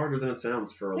is harder than it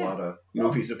sounds for a lot of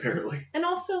movies, apparently. And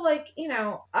also, like, you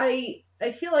know, I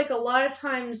feel like a lot of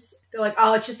times they're like,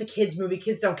 oh, it's just a kid's movie,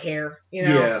 kids don't care, you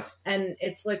know? Yeah. And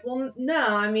it's like, well, no,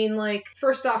 I mean, like,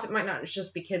 first off, it might not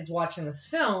just be kids watching this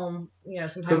film, you know,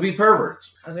 sometimes... Could be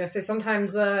perverts. I was going to say,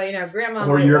 sometimes, you know, grandma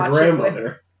or might your watch grandmother.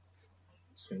 It with...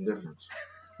 Same difference.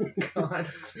 God.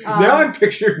 Now I'm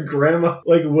picturing Grandma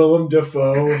like Willem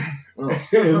Dafoe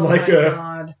in like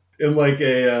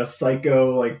a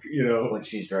psycho, like, you know, like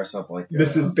she's dressed up like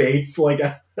Mrs. Bates, like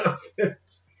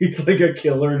he's like a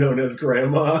killer known as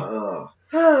Grandma.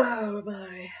 Oh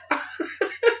my.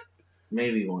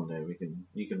 Maybe one day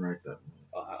you can write that.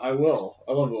 I will.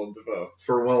 I love Willem Dafoe.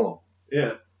 For Willem.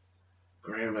 Yeah.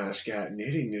 Grandma's got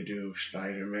knitting to do,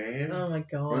 Spider-Man. Oh my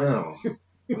god. Wow.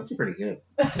 That's pretty good.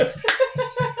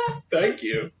 Thank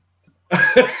you.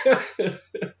 But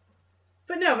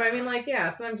no, but I mean, like, yeah,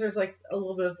 sometimes there's, like, a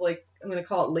little bit of, like, I'm going to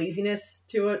call it laziness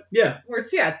to it. Yeah. Where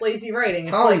it's lazy writing.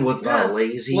 It's Hollywood's like, not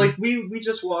lazy. Like, we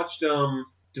just watched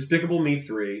Despicable Me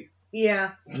 3.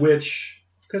 Yeah. Which,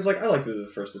 because, like, I liked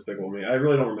the first Despicable Me. I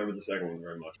really don't remember the second one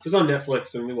very much. It was on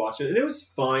Netflix, and we watched it, and it was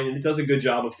fine, and it does a good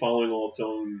job of following all its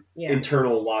own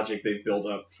internal logic they've built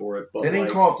up for it. But they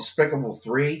didn't call it Despicable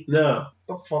 3? No.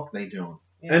 What the fuck they doing?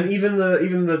 Yeah. And even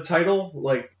the title,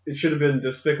 like, it should have been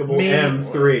Despicable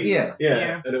M3.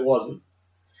 Yeah, and it wasn't.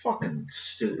 Fucking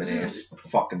stupid ass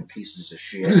fucking pieces of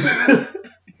shit.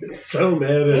 So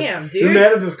mad at Damn, dude. They're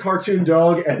mad at this cartoon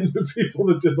dog and the people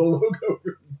that did the logo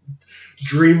for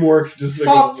DreamWorks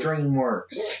Despicable. Fuck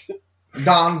DreamWorks.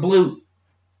 Don Bluth.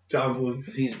 Don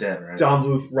Bluth. He's dead, right? Don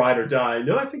Bluth, ride or die.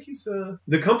 No, I think he's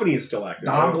the company is still active.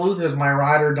 Don Bluth is my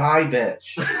ride or die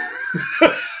bitch.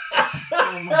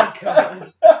 Oh my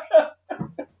god.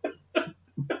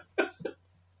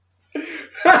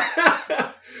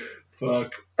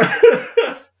 Fuck.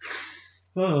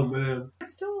 Oh man.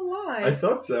 He's still alive. I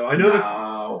thought so. I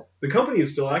know the company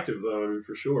is still active though, I mean,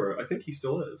 for sure. I think he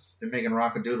still is. They're making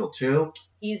Rockadoodle 2.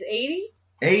 He's 80.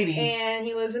 80. And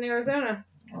he lives in Arizona.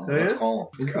 Oh, let's call him.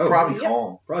 We could probably call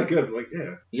him. Probably good. Like,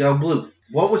 yeah. Yo, Bluth,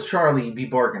 what was Charlie B.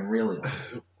 Barkin really like?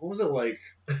 What was it like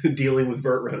dealing with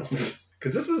Burt Reynolds?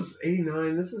 Because this is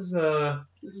 89. This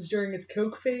is during his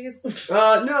coke phase.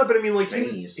 No, but I mean, like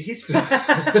he's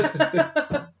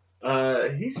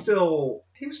still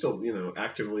he was still, you know,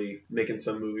 actively making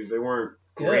some movies. They weren't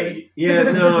great. Yeah,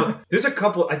 no. There's a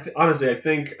couple. Honestly, I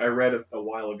think I read a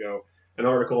while ago an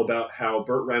article about how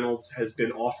Burt Reynolds has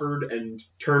been offered and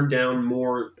turned down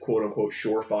more quote unquote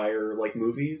surefire like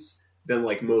movies than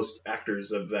like most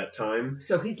actors of that time.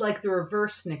 So he's like the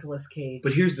reverse Nicolas Cage.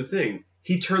 But here's the thing.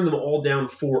 He turned them all down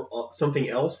for something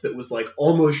else that was like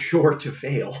almost sure to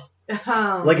fail.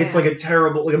 Oh, like it's like a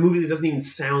terrible, like a movie that doesn't even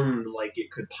sound like it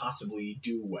could possibly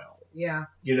do well. Yeah.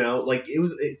 You know, like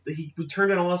he turned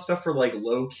down a lot of stuff for like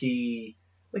low key,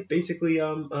 like basically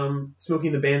Smokey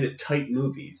and the Bandit type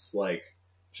movies, like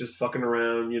just fucking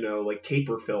around, you know, like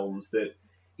caper films that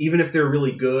even if they're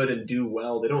really good and do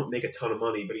well, they don't make a ton of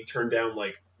money. But he turned down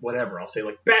like whatever, I'll say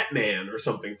like Batman or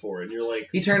something for it. And you're like,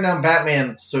 he turned down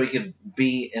Batman so he could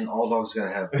be in All Dogs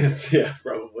Gotta Have It. Yeah,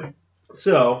 probably.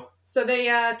 So they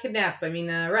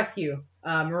rescue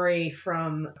Marie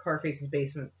from Carface's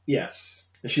basement. Yes.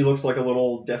 And she looks like a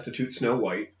little destitute Snow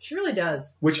White. She really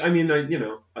does. Which, I mean,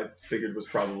 I figured was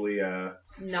probably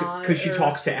because she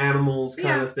talks to animals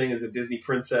kind of thing as a Disney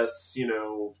princess, you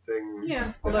know, thing.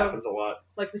 Yeah. That happens a lot.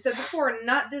 Like we said before,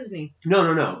 not Disney.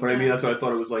 No. But I mean, that's what I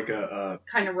thought it was like a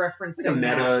kind of referencing like a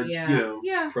meta, that. you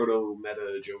know,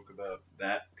 proto-meta joke about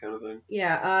that kind of thing.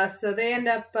 Yeah. So they end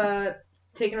up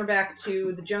taking her back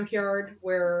to the junkyard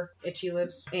where Itchy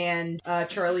lives, and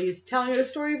Charlie's telling her the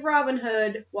story of Robin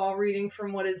Hood while reading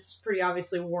from what is pretty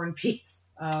obviously War and Peace.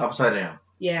 Upside down.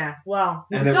 Yeah, well,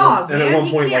 he's and a dog, and man. at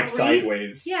one point, like, read.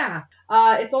 sideways. Yeah.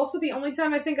 It's also the only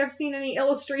time I think I've seen any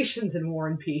illustrations in War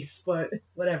and Peace, but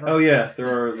whatever. Oh, yeah.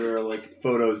 There are like,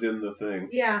 photos in the thing.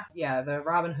 Yeah. Yeah, the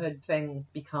Robin Hood thing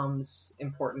becomes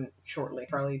important shortly.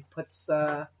 Charlie puts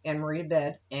Anne-Marie to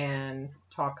bed and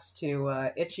talks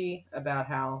to Itchy about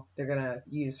how they're going to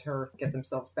use her, get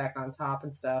themselves back on top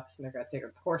and stuff, and they're going to take her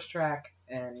to the horse track,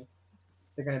 and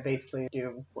they're going to basically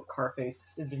do what Carface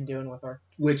has been doing with her.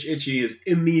 Which Itchy is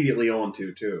immediately on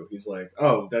to, too. He's like,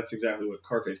 oh, that's exactly what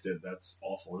Carface did. That's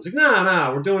awful. And he's like,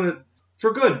 nah, we're doing it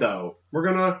for good, though. We're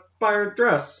going to buy her a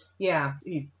dress. Yeah,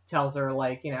 he tells her,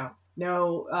 like, you know,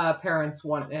 no parents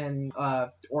want an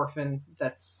orphan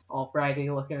that's all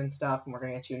braggy looking and stuff, and we're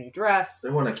going to get you a new dress. They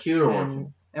want a cute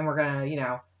orphan. and we're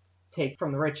gonna, take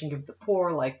from the rich and give to the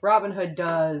poor like Robin Hood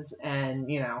does, and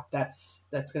that's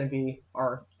gonna be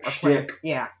our plan. Shtick.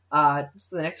 Yeah.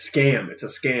 So the next Scam. It's a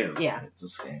scam. Yeah. It's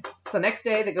a scam. So the next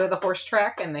day they go to the horse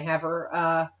track and they have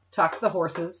her talk to the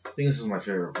horses. I think this is my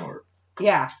favorite part.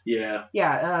 Yeah. Yeah.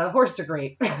 Yeah. The horses are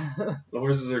great. The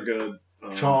horses are good.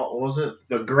 Chaw, was it?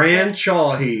 The Grand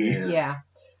Chaw-Hee. Yeah.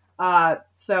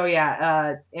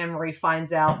 Anne-Marie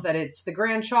finds out that it's the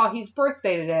Grand Chaw-Hee's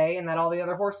birthday today and that all the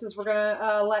other horses were going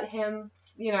to let him,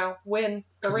 win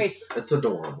the race. It's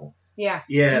adorable. Yeah.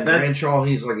 Yeah. And Grand Chaw,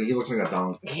 he looks like a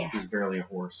donkey. Yeah. He's barely a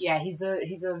horse. Yeah, he's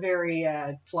a very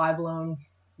fly-blown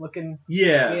looking.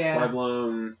 Yeah.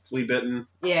 Fly-blown, flea-bitten.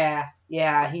 Yeah.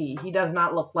 Yeah, he does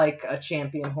not look like a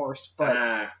champion horse,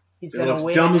 but he's He going to looks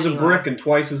win dumb as a anyway. brick and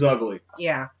twice as ugly.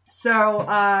 Yeah.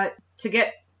 So, to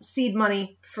get seed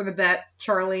money for the bet,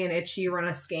 Charlie and Itchy run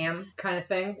a scam kind of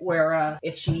thing where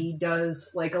Itchy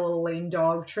does like a little lame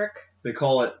dog trick. They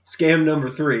call it scam number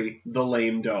 3, the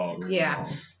lame dog. Yeah.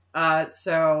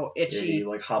 So Itchy. He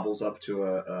like hobbles up to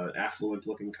a affluent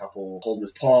looking couple, holding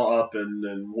his paw up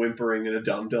and whimpering in a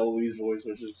dumb DeLuise voice,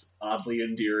 which is oddly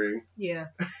endearing. Yeah.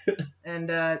 And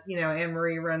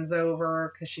Anne-Marie runs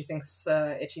over because she thinks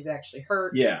Itchy's actually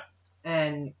hurt. Yeah.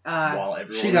 And While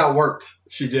everyone She got worked.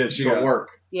 She did. She to got work.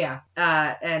 yeah.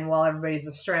 And while everybody's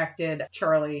distracted,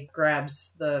 Charlie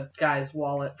grabs the guy's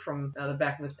wallet from the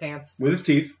back of his pants. with his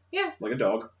teeth. Yeah. Like a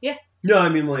dog. Yeah. No, I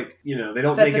mean like they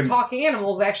don't That make the him. talking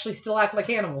animals actually still act like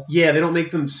animals. Yeah, they don't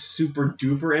make them super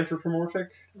duper anthropomorphic.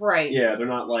 Right. Yeah, they're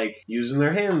not like using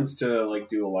their hands to like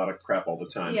do a lot of crap all the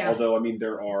time. Yeah. Although I mean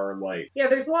there are like. Yeah,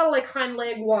 there's a lot of like hind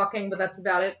leg walking, but that's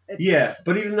about it. It's Yeah,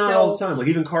 but even not still- all the time. Like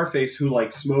even Carface, who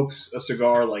like smokes a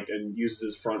cigar like and uses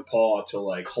his front paw to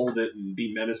like hold it and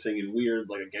be menacing and weird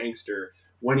like a gangster.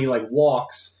 When he like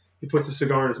walks, he puts a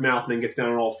cigar in his mouth and then gets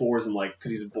down on all fours and like because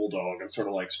he's a bulldog and sort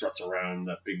of like struts around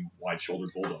that big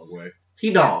wide-shouldered bulldog way.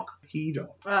 He dog. He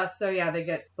dog. So yeah, they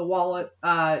get the wallet.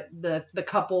 The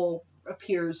couple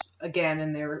appears again,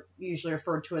 and they're usually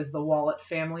referred to as the Wallet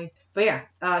family. But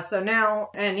yeah, so now,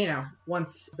 and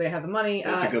once they have the money,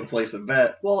 That's a good place to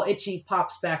bet. well, Itchy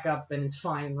pops back up and is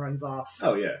fine and runs off.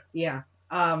 Oh yeah. Yeah.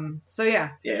 So yeah,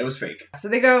 Yeah, it was fake. so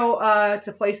they go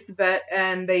to place the bet,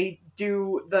 and they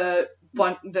do the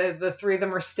three of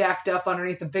them are stacked up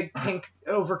underneath a big pink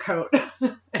overcoat.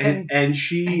 And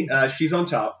she's on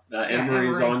top.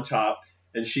 Anne-Marie's Anne-Marie. on top,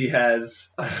 and she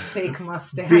has a fake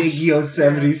mustache. big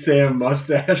Yosemite Sam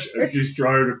mustache, and It's- she's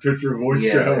trying to pitch her voice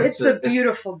Yeah. down. It's a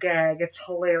beautiful gag. It's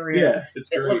hilarious. Yeah,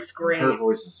 it's It great. looks great. Her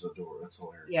voice is adorable. That's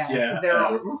hilarious. Yeah, Yeah.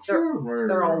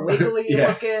 they're all wiggly Yeah.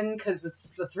 looking because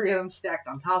it's the three of them stacked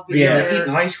on top of each Yeah. They're other. eating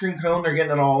an ice cream cone. They're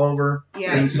getting it all over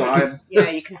Yeah. inside. Yeah,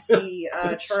 you can see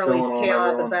It's Charlie's spilling all tail at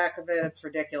the everyone. back of it. It's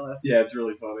ridiculous. Yeah, it's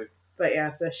really funny. But yeah,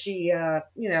 so she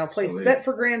placed So the they- bet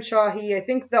for Grand Shahi. I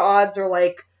think the odds are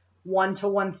like 1 to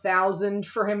 1,000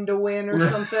 for him to win or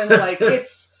something. Like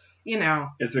it's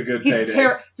It's a good he's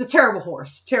payday. it's a terrible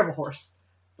horse.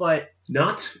 But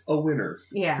Not a winner.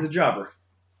 yeah, He's a jobber.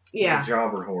 yeah. The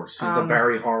jobber horse. He's the Um,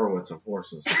 Barry Horowitz of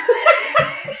horses.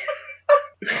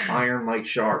 The Iron Mike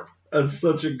Sharp. That's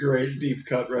such a great deep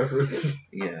cut reference.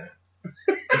 Yeah.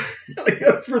 Like,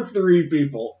 that's for 3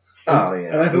 people. Oh And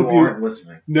I yeah. Who hope you- aren't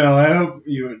listening? No, I hope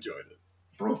you enjoyed it.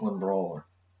 Brooklyn Brawler.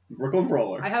 Brooklyn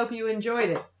Brawler. I hope you enjoyed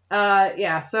it.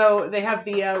 So they have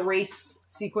the race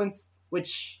sequence,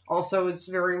 which also is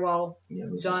very well Yeah,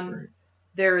 this done. is great.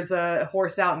 There's a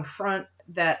horse out in front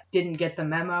that didn't get the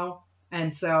memo,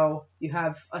 and so you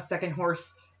have a second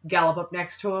horse gallop up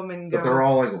next to him and go. But they're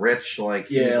all like rich, like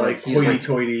he's Yeah, like he's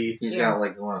hoity-toity. he's Yeah. got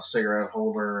like a cigarette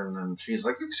holder, and then she's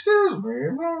like, "Excuse me,"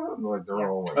 like they're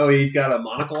all like, Oh, he's got a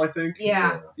monocle, I think.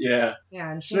 yeah, Yeah.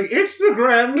 and She's like, she's it's the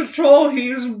Grand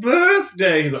Chaw-Hee's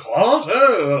birthday. He's like, what?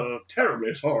 Oh,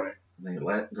 terribly sorry. They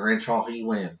let Grand Chaw-Hee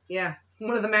win. yeah.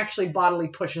 One of them actually bodily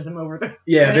pushes him over the.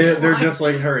 Yeah, finish they're line. just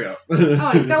like, hurry up. Oh,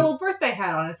 he's got a little birthday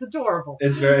hat on. It's adorable.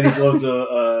 It's very, and he blows a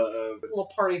Little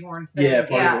party horn thing. yeah,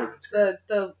 party horn.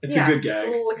 The It's yeah, a good gag.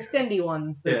 little extendy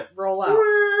ones that Yeah. roll out.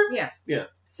 Yeah.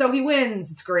 So he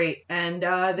wins. It's great, and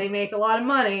they make a lot of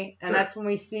money, and Sure. that's when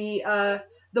we see the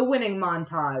winning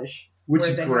montage. Which where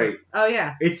is they great. Oh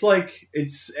yeah, It's like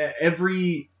it's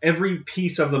every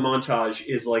piece of the montage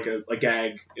is like a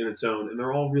gag in its own, and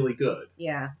they're all really good.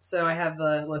 yeah. So I have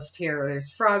the list here. There's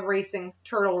frog racing,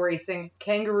 turtle racing,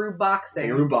 kangaroo boxing,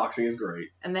 Kangaroo boxing is great.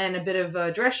 and then a bit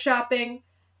of dress shopping,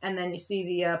 and then you see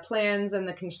the plans and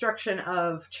the construction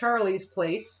of Charlie's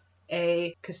place,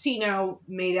 a casino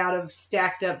made out of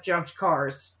stacked up junked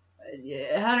cars.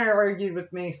 Hunter argued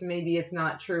with me, so maybe it's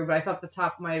not true, but I thought the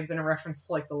top might have been a reference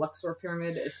to like the Luxor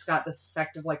pyramid. It's got this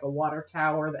effect of like a water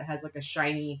tower that has like a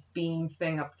shiny beam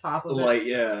thing up top of it. Light,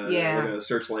 yeah. Yeah. Like a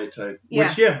searchlight type. Yeah.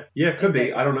 Which, yeah, could be.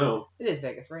 Vegas. I don't know. It is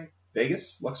Vegas, right?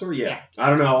 Vegas? Luxor? Yeah. Yeah. I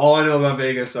don't know. All I know about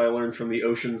Vegas, I learned from the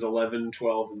Ocean's 11,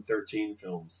 12, and 13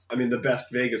 films. I mean, the best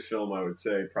Vegas film, I would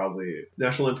say, probably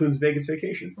National Lampoon's Vegas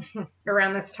Vacation.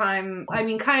 Around this time, I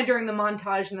mean, kind of during the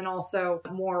montage, and then also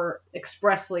more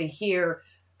expressly here,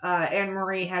 Anne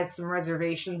Marie has some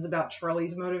reservations about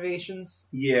Charlie's motivations.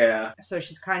 Yeah. So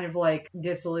she's kind of like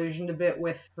disillusioned a bit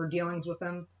with her dealings with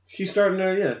him. She's starting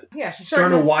to, Yeah, she's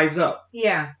starting to wise up.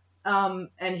 Yeah. And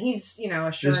he's,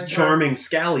 assuring This charming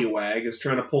scallywag is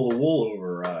trying to pull the wool over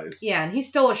her eyes. Yeah, and he's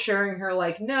still assuring her,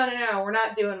 like, no, we're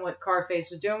not doing what Carface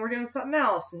was doing. We're doing something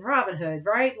else in Robin Hood,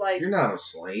 right? Like, You're not a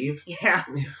slave. Yeah.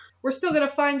 We're still going to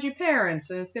find you parents,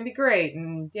 and it's going to be great.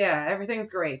 And, yeah, everything's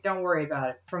great. Don't worry about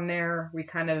it. From there, we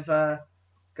kind of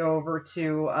go over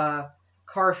to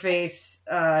Carface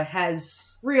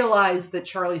has realized that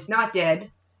Charlie's not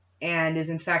dead and is,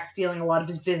 in fact, stealing a lot of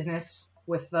his business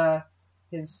with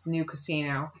his new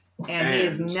casino, and he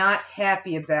is not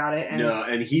happy about it.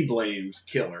 And he blames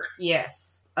Killer.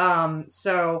 Yes.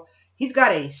 So he's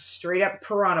got a straight up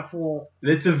piranha pool.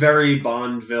 It's a very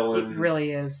Bond villain. It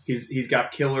really is. He's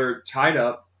got Killer tied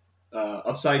up,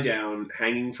 upside down,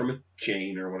 hanging from a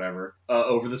chain or whatever,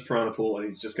 over this piranha pool, and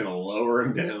he's just gonna lower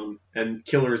him down. And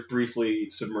Killer is briefly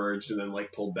submerged and then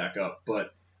like pulled back up,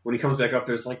 but when he comes back up,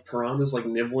 there's like piranhas like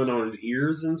nibbling on his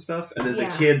ears and stuff. And as a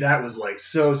kid, that was like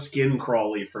so skin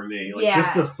crawly for me. Like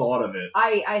just the thought of it.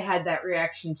 I had that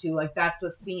reaction too. Like that's a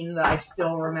scene that I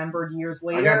still remembered years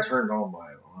later. I got turned on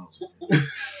by it when I was a kid.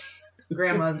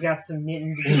 Grandma's got some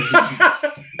knitting to do.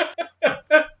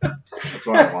 That's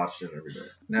why I watched it every day.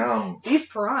 Now these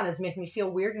piranhas make me feel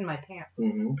weird in my pants.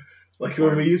 Mm-hmm. Like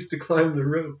when we used to climb the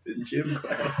rope in gym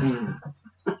class.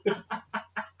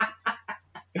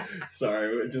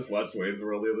 Sorry, I just watched Wayne's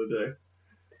World the other day.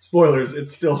 Spoilers,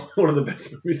 it's still one of the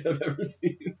best movies I've ever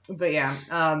seen. But yeah,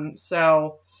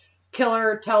 so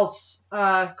Killer tells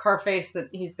Carface that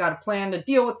he's got a plan to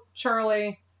deal with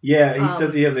Charlie. Yeah, he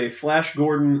says he has a Flash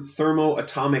Gordon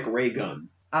thermo-atomic ray gun.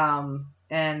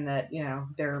 And that,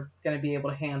 they're going to be able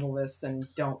to handle this and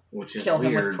don't Which is kill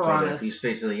weird, him with piranhas. but if he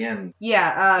stays to the end,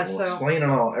 yeah, we'll explain it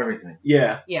all, everything.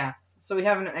 Yeah. Yeah. So we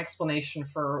have an explanation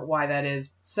for why that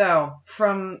is. So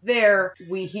from there,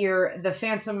 we hear the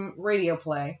Phantom radio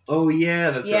play. Oh, yeah,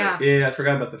 that's right. Yeah, I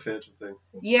forgot about the Phantom thing.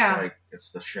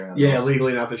 It's the shadow. Yeah,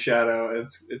 Legally Not the Shadow.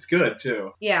 It's good,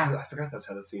 too. Yeah. I forgot that's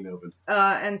how the scene opened.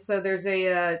 And so there's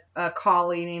a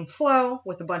collie named Flo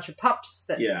with a bunch of pups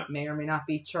that may or may not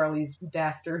be Charlie's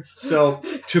bastards. So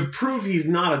to prove he's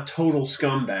not a total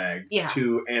scumbag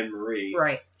to Anne Marie,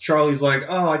 right? Charlie's like,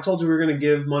 oh, I told you we were going to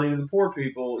give money to the poor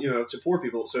people, to poor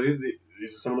people. So these are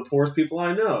some of the poorest people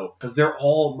I know. Because they're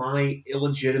all my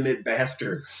illegitimate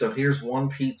bastards. So here's one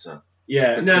pizza.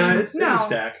 Yeah, it's a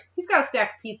stack. He's got a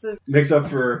stack of pizzas. Makes up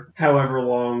for however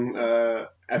long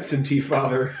absentee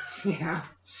father. Yeah.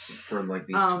 For like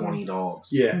these 20 dogs.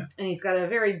 Yeah. And he's got a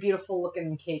very beautiful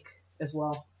looking cake as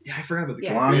well. Yeah, I forgot about the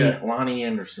cake. Lonnie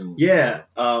Anderson. Yeah,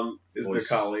 is the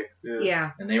collie.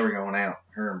 Yeah. And they were going out,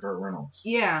 her and Burt Reynolds.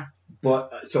 Yeah.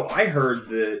 But, so I heard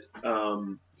that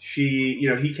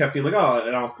he kept being like, oh,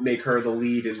 and I'll make her the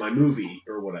lead in my movie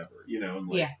or whatever, and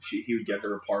like he would get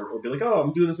her a part or be like, oh,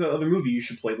 I'm doing this other movie, you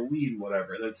should play the lead and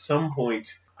whatever. And at some point,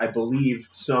 I believe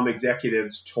some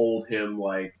executives told him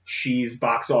like she's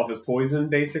box office poison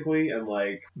basically, and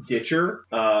like ditch her,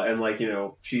 and like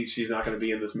she's not going to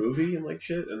be in this movie and like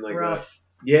shit and like rough.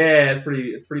 Yeah, it's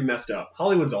pretty messed up.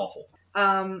 Hollywood's awful.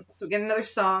 So we get another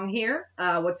song here.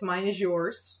 What's Mine Is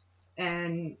Yours.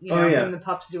 And, then the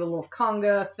pups do a little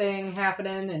conga thing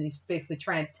happening, and he's basically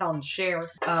trying to tell them to share.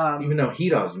 Even though he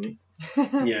doesn't.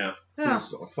 Yeah.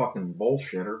 He's a fucking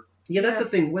bullshitter. Yeah, that's the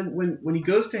thing. When he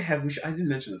goes to heaven, I didn't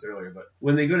mention this earlier, but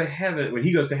when they go to heaven, when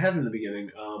he goes to heaven in the beginning,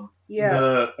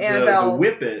 Annabelle the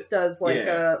whippet does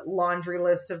a laundry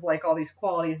list of like all these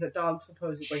qualities that dogs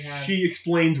supposedly have. She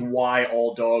explains why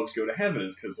all dogs go to heaven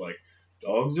is because like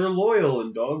dogs are loyal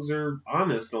and dogs are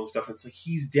honest and all this stuff. It's like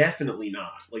he's definitely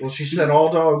not. Like, well, she said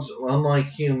all dogs, unlike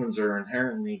humans, are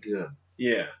inherently good.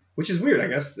 Yeah. Which is weird. I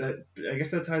guess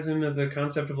that ties into the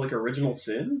concept of like original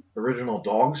sin. Original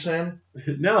dog sin?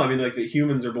 No, I mean like the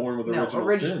humans are born with original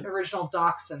sin. Original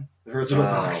dachshund. Original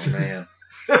dachshund. Man.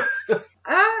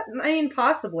 I mean,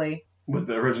 possibly. With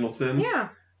the original sin? Yeah.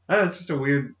 It's just a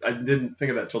weird. I didn't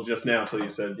think of that till just now. Till you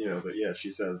said, but yeah, she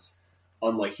says,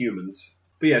 unlike humans.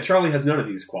 But yeah, Charlie has none of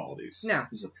these qualities. No.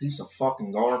 He's a piece of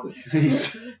fucking garbage.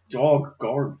 He's dog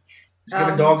garbage. Just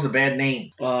giving dogs a bad name.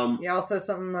 Yeah, also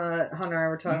something Hunter and I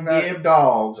were talking about. Give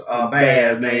dogs a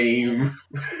bad name.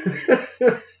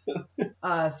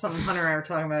 Something Hunter and I were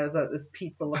talking about is that this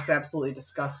pizza looks absolutely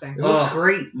disgusting. It looks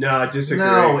great. No, I disagree.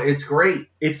 No, it's great.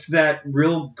 It's that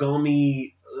real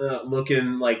gummy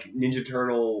looking like Ninja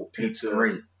Turtle pizza. It's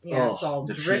great. Yeah, it's all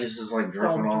The drip. cheese is like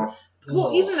dripping off.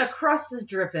 Well, even the crust is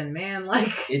dripping, man.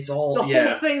 Like it's all the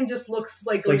whole thing just looks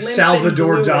like it's like limp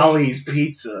Salvador and gluey. Dali's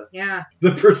pizza. Yeah.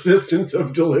 The persistence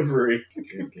of delivery.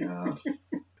 Good God.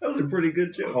 That was a pretty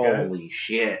good joke. Holy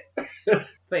shit.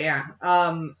 But yeah,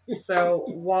 so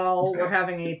while we're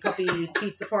having a puppy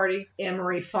pizza party,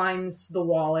 Anne-Marie finds the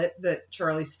wallet that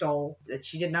Charlie stole that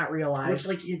she did not realize.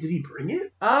 Which, did he bring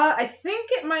it? I think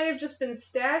it might have just been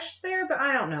stashed there, but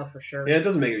I don't know for sure. Yeah, it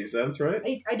doesn't make any sense, right?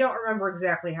 I don't remember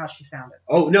exactly how she found it.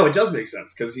 Oh, no, it does make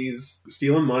sense, because he's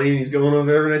stealing money and he's going over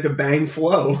there every night to bang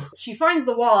Flo. She finds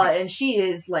the wallet, and she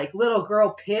is, like, little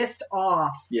girl pissed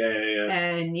off. Yeah.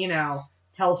 And,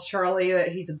 tells Charlie that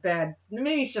he's a bad...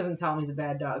 Maybe she doesn't tell him he's a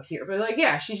bad dog here, but,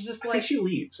 yeah, she's just like... I think she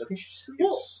leaves. I think she just leaves.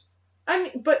 Well, I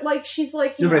mean, but, she's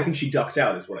like... No, but I think she ducks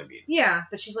out is what I mean. Yeah,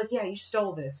 but she's like, yeah, you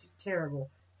stole this. You're terrible.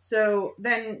 So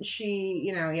then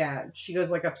she, she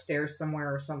goes, upstairs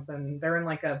somewhere or something. They're in,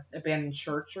 a abandoned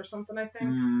church or something, I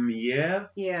think. Yeah.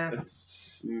 Yeah. That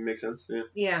makes sense, yeah.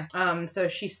 Yeah. So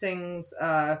she sings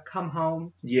Come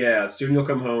Home. Yeah, Soon You'll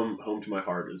Come Home. Home to My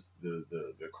Heart is the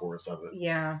chorus of it.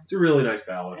 Yeah. It's a really nice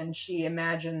ballad. And she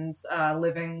imagines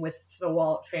living with the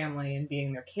Wallet family and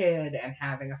being their kid and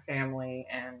having a family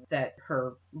and that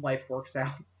her life works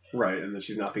out. Right, and that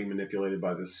she's not being manipulated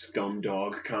by this scum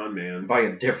dog con man. By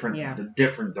a different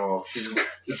dog. She's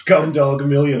scum dog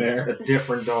millionaire. A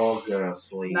different dog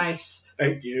sleep. Nice.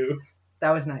 Thank you.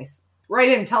 That was nice. Write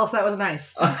in, tell us that was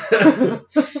nice.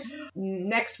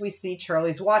 Next, we see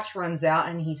Charlie's watch runs out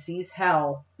and he sees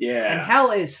Hell. Yeah. And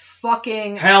Hell is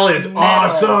fucking Hell is metal.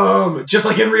 awesome! Just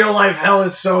like in real life, Hell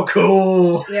is so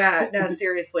cool! Yeah, no,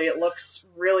 seriously, it looks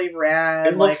really rad.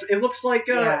 It looks like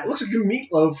a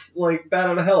Meatloaf,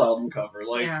 Bat Out of Hell album cover.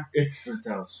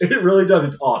 It really does.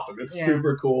 It's awesome. It's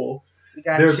super cool.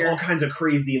 There's all kinds of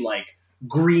crazy,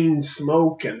 green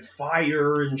smoke and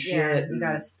fire and shit. Yeah, you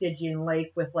got a Stygian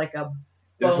lake with a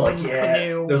there's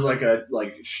canoe. There's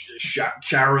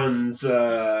Charon's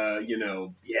boat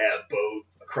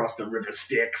across the river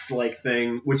Styx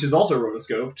thing, which is also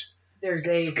rotoscoped. There's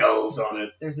skulls on it.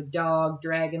 There's a dog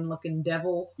dragon looking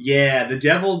devil. Yeah, the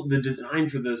design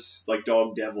for this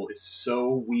dog devil is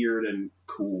so weird and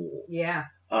cool. Yeah.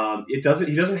 He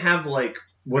doesn't have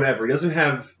whatever. He doesn't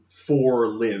have 4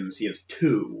 limbs. He has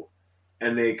 2.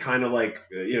 And they kind of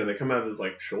they come out of his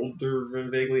shoulder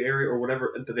vaguely area or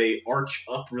whatever, but they arch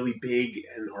up really big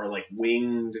and are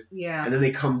winged. Yeah. And then they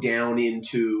come down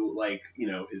into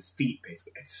his feet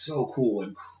basically. It's so cool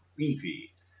and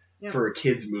creepy for a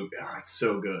kid's movie. Oh, it's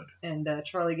so good. And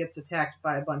Charlie gets attacked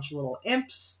by a bunch of little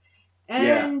imps.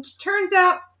 And turns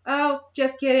out, oh,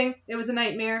 just kidding. It was a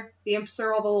nightmare. The imps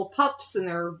are all the little pups, and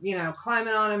they're,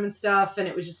 climbing on him and stuff, and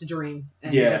it was just a dream.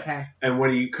 And he's okay. And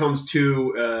when he comes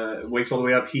to, wakes all the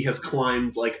way up, he has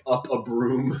climbed, up a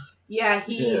broom. Yeah,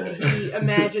 he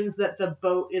imagines that the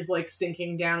boat is,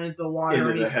 sinking down into the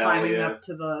water, and he's climbing up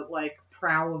to the,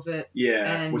 prow of it.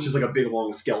 Yeah, which is, a big,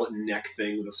 long skeleton neck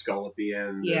thing with a skull at the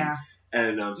end. Yeah.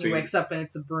 And so he wakes up, and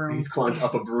it's a broom. He's climbed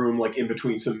up a broom, in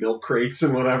between some milk crates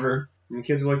and whatever. And the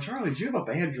kids are like, Charlie, did you have a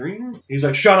bad dream? He's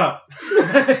like, shut up.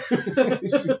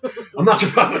 I'm not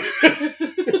your father.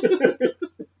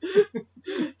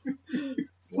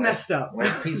 It's messed up.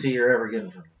 Last pizza you're ever getting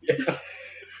from me. Yeah.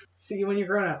 See you when you're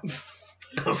grown up.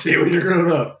 I'll see you when you're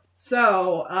grown up.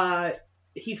 So,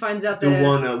 he finds out that...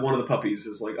 One of the puppies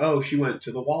is like, oh, she went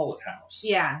to the Wallet house.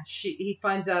 Yeah, he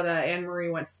finds out Anne-Marie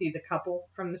went to see the couple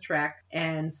from the track,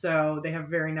 and so they have a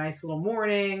very nice little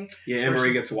morning. Yeah,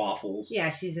 Anne-Marie gets waffles. Yeah,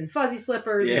 she's in fuzzy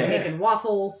slippers, and making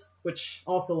waffles, which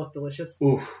also look delicious.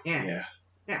 Ooh, yeah.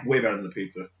 Way better than the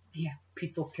pizza. Yeah,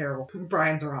 pizza looked terrible.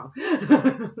 Brian's wrong.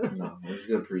 No, it was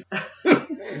good pizza.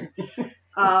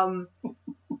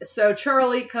 So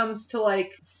Charlie comes to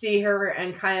see her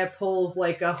and kind of pulls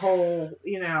a whole,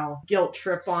 guilt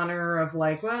trip on her of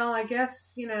well, I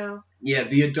guess, Yeah,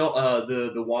 the adult,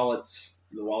 the Wallet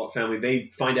family, they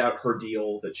find out her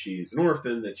deal that she's an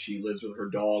orphan, that she lives with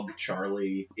her dog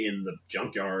Charlie in the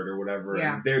junkyard or whatever.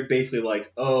 Yeah. And they're basically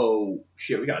like, oh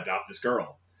shit, we gotta adopt this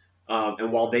girl.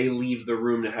 And while they leave the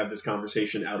room to have this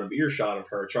conversation out of earshot of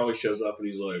her, Charlie shows up and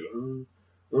he's like,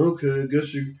 okay,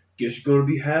 guess you're gonna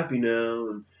be happy now,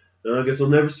 and I guess I'll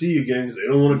never see you again because they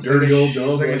don't want a dirty old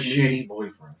dog like a me. shitty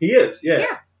boyfriend. He is,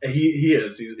 yeah. He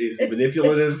is. He's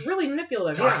manipulative. It's really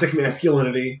manipulative. Toxic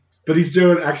masculinity. But he's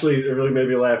doing, actually, it really made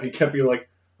me laugh. He kept being like,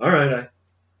 all right, I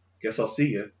guess I'll see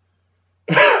you.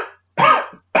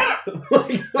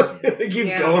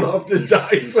 He's going off to die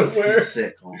somewhere. He's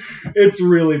sick. It's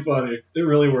really funny. It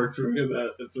really worked for me in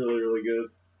that. It's really, really good.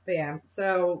 But yeah,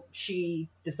 so she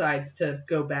decides to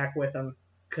go back with him,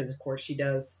 because of course she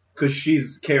does. Because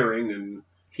she's caring and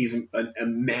he's a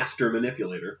master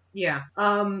manipulator. Yeah.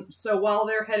 So while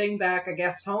they're heading back, I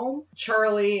guess, home,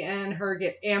 Charlie and her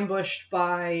get ambushed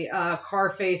by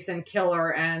Carface and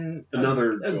Killer and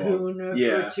Another a goon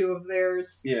or two of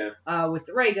theirs. Yeah. With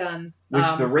the ray gun.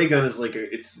 Which the ray gun is like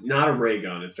it's not a ray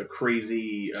gun. It's a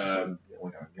crazy,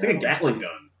 it's like a Gatling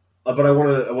gun. But I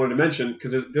wanted to mention,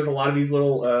 because there's a lot of these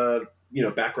little,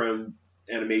 background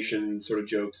animation sort of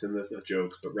jokes in this, not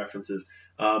jokes, but references.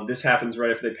 This happens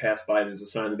right after they pass by. There's a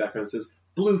sign in the background that says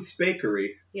Bluth's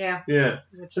Bakery. Yeah. Yeah.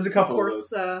 There's a couple of those.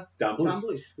 Don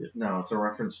Bluth. Yeah. No, it's a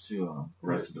reference to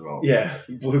Arrested Development. Yeah,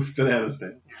 Bluth's Bananas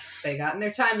thing. They got in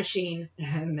their time machine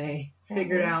and they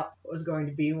figured out what was going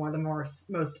to be one of the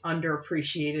most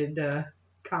underappreciated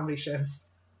comedy shows.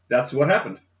 That's what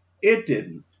happened. It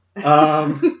didn't.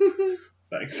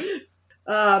 Thanks.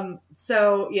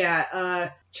 So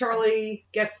yeah, Charlie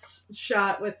gets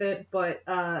shot with it, but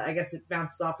I guess it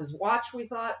bounces off his watch, we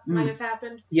thought might have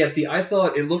happened. Yeah, see, I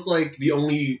thought it looked like the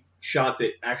only shot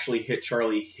that actually hit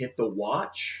Charlie hit the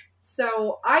watch.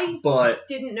 So I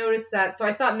didn't notice that, so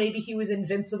I thought maybe he was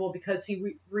invincible because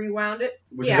he rewound it.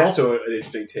 Which is also an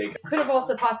interesting take. Could have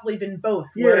also possibly been both,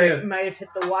 where it might have hit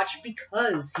the watch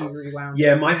because he rewound it.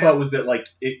 Yeah, my thought was that, like,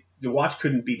 the watch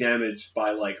couldn't be damaged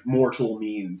by, like, mortal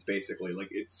means, basically. Like,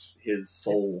 it's his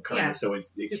soul, kind of, so it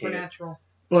supernatural. Can't.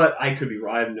 But I could be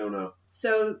right, I don't know.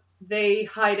 So they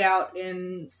hide out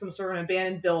in some sort of an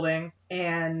abandoned building,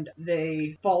 and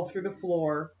they fall through the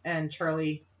floor, and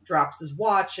Charlie drops his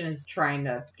watch and is trying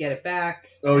to get it back.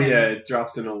 Oh, yeah, it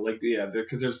drops in a lake. Yeah,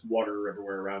 because there's water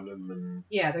everywhere around him. And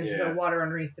there's water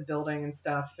underneath the building and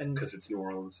stuff. Because it's New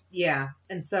Orleans. Yeah,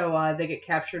 and so they get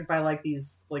captured by, like,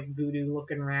 these, like,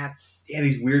 voodoo-looking rats. Yeah,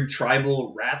 these weird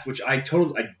tribal rats, which I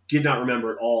did not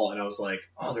remember at all, and I was like,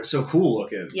 oh, they're so cool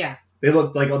looking. Yeah. They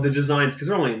look like all the designs, because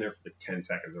they're only in there for, like, 10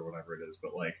 seconds or whatever it is,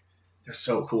 but, like, they're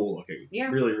so cool looking. Yeah.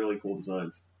 Really, really cool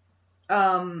designs.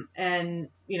 And,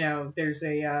 there's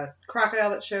a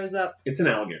crocodile that shows up. It's an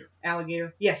alligator.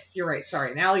 Alligator. Yes, you're right.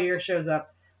 Sorry. An alligator shows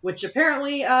up, which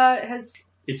apparently has...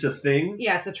 It's a thing.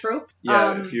 Yeah, it's a trope.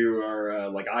 Yeah, if you are,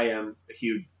 like I am, a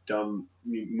huge, dumb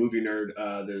movie nerd,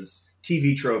 there's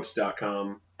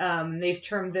tvtropes.com. They've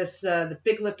termed this the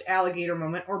big-lipped alligator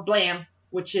moment, or BLAM,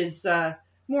 which is...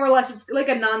 more or less, it's like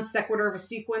a non sequitur of a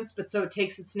sequence, but so it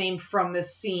takes its name from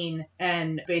this scene,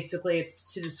 and basically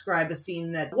it's to describe a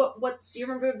scene that... What do you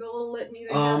remember the little litany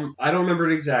they have? I don't remember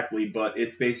it exactly, but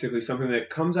it's basically something that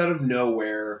comes out of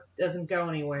nowhere. Doesn't go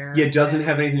anywhere. Yeah, doesn't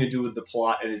have anything to do with the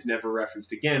plot, and is never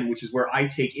referenced again, which is where I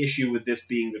take issue with this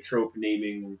being the trope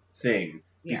naming thing.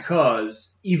 Yeah.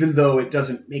 Because even though it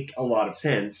doesn't make a lot of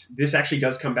sense, this actually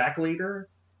does come back later,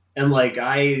 and like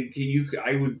I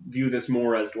would view this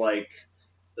more as like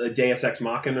a Deus Ex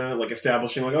Machina, like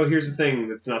establishing like, oh, here's the thing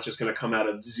that's not just going to come out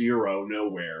of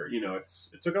nowhere. It's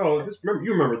like, oh,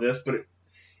 you remember this, but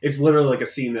it's literally like a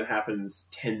scene that happens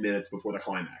 10 minutes before the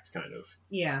climax, kind of.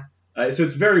 Yeah. So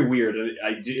it's very weird, and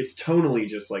it's tonally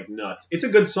just like nuts. It's a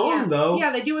good song, though.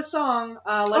 Yeah, they do a song.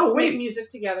 Let's make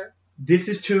music together. This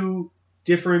is two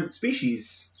different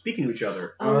species speaking to each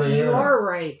other. Oh, you are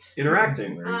right.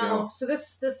 Interacting. There you go. So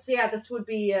this would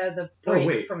be the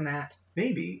break from that.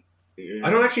 Maybe.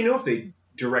 I don't actually know if they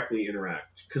directly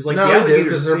interact, because like no, the alligators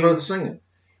because they're both singing.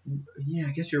 Yeah,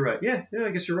 I guess you're right. Yeah,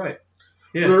 I guess you're right.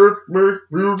 Yeah. Let's make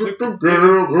music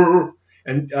together.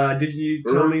 And did you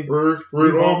tell me?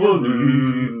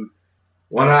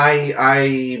 When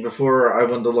I before I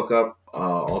went to look up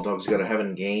All Dogs Go to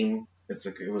Heaven game, it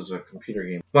was a computer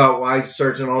game. But I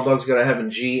searched in All Dogs Go to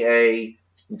Heaven GA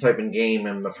and type in game,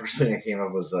 and the first thing that came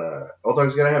up was All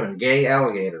Dogs Go to Heaven gay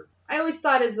alligator. I always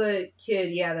thought as a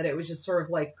kid, that it was just sort of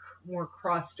like more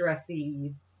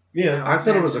cross-dressy. Yeah, I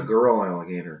thought it was a girl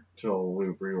alligator until we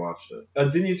rewatched it.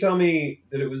 Didn't you tell me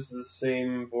that it was the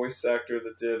same voice actor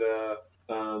that did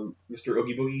Mr.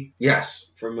 Oogie Boogie?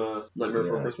 Yes, from Nightmare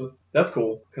Before Christmas. That's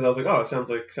cool, because I was like, oh, it sounds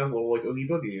a little like Oogie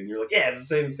Boogie, and you're like, yeah, it's the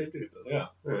same dude. I was like, oh,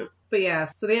 all right. But yeah,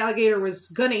 so the alligator was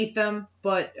gonna eat them,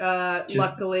 but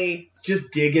luckily, it's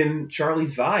just digging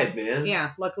Charlie's vibe, man.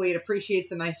 Yeah, luckily it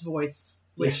appreciates a nice voice,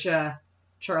 which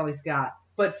Charlie's got.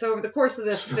 But so over the course of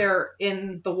this, they're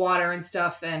in the water and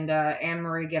stuff, and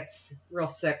Anne-Marie gets real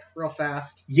sick real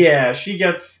fast. Yeah, she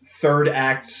gets third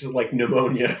act, like,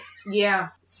 pneumonia. Yeah,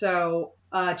 so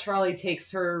Charlie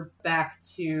takes her back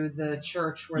to the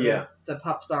church where the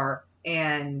pups are,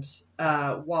 and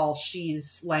while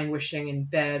she's languishing in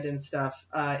bed and stuff,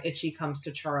 Itchy comes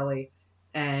to Charlie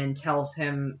and tells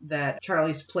him that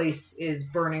Charlie's place is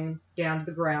burning down to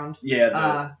the ground.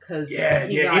 Because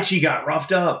Itchy got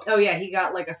roughed up. Oh yeah, he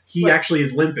got like a split. He actually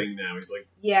is limping now. He's like,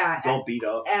 he's all beat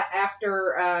up.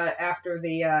 After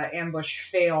the ambush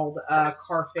failed,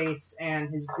 Carface and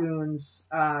his goons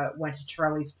went to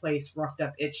Charlie's place, roughed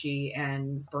up Itchy,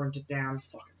 and burned it down.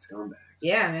 Fucking scumbags.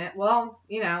 Yeah, man. Well,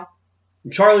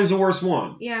 Charlie's the worst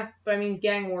one. Yeah, but I mean,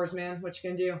 gang wars, man. What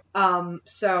you gonna do?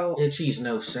 So Itchy's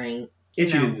no saint.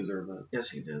 Itchy didn't deserve that. Yes,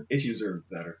 he did. Itchy deserved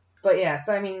better. But yeah,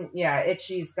 so I mean,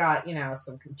 Itchy's got,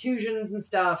 some contusions and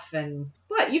stuff,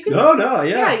 but you can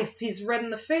he's red in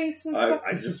the face and stuff.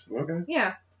 Okay.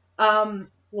 Yeah.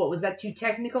 What was that too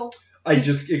technical? It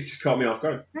just caught me off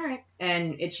guard. All right.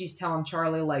 And Itchy's telling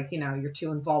Charlie, like, you're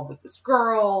too involved with this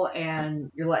girl, and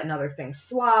you're letting other things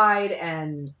slide,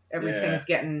 and everything's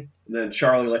getting... And then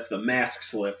Charlie lets the mask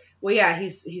slip. Well, yeah,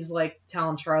 he's like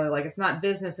telling Charlie, like, it's not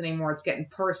business anymore, it's getting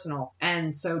personal.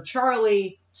 And so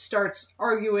Charlie starts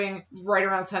arguing right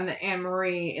around the time that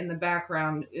Anne-Marie in the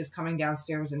background is coming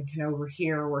downstairs and can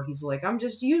overhear, where he's like, I'm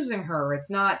just using her.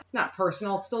 It's not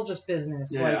personal, it's still just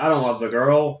business. Yeah, like, I don't love the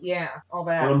girl. Yeah, all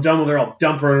that. When I'm done with her, I'll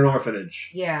dump her in an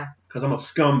orphanage. Yeah. Because I'm a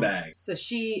scumbag. So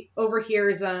she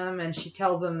overhears him, and she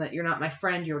tells him that you're not my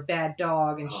friend, you're a bad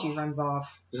dog, and she runs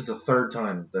off. This is the third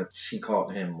time that she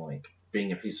caught him, like,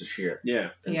 being a piece of shit. Yeah.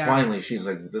 And finally, she's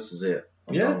like, this is it.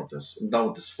 I'm done with this. I'm done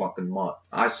with this fucking mutt.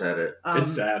 I said it.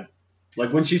 It's sad.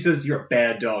 Like, when she says you're a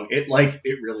bad dog, it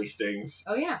really stings.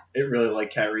 Oh, yeah. It really,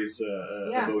 carries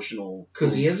emotional...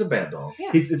 Because he is a bad dog.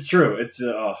 Yeah. It's true. It's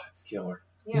killer.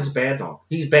 Yeah. He's a bad dog.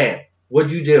 He's bad.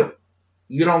 What'd you do?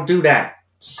 You don't do that.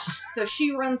 So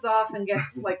she runs off and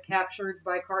gets, captured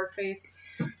by Cardface.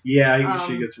 Yeah,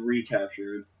 she gets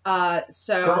recaptured.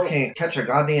 Girl can't catch a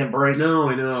goddamn break. No,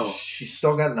 I know. She's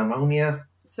still got pneumonia.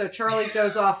 So Charlie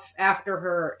goes off after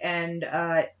her, and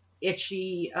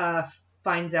Itchy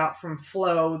finds out from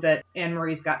Flo that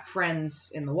Anne-Marie's got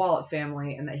friends in the Wallet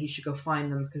family, and that he should go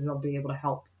find them because they'll be able to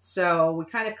help. So we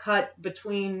kind of cut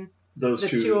between... the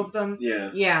two of them.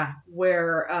 Yeah. Yeah,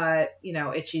 where,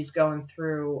 Itchy's going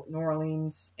through New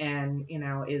Orleans and,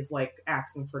 is,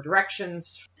 asking for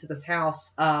directions to this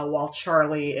house, while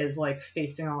Charlie is,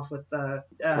 facing off with the...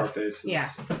 Carface.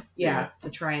 Yeah,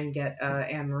 to try and get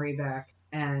Anne-Marie back.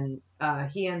 And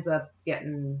he ends up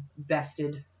getting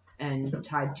bested and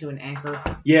tied to an anchor.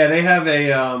 Yeah, they have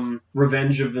a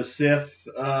Revenge of the Sith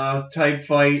type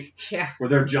fight. Yeah. Where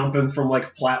they're jumping from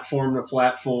platform to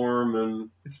platform, and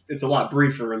it's a lot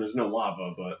briefer and there's no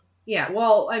lava, but... Yeah,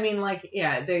 well, I mean,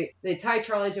 they tie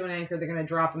Charlie to an anchor, they're gonna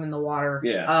drop him in the water.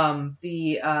 Yeah.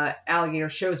 The alligator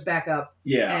shows back up.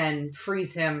 Yeah. And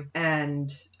frees him, and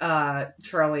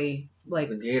Charlie,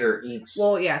 the gator eats...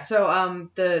 Well, yeah, so,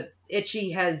 the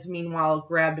Itchy has, meanwhile,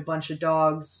 grabbed a bunch of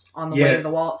dogs on the way to the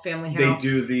Wallet family house. They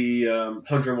do the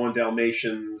 101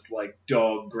 Dalmatians,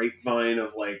 dog grapevine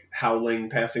of, howling,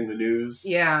 passing the news.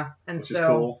 Yeah, which is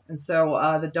cool. And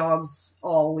so the dogs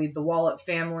all lead the Wallet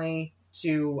family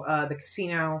to the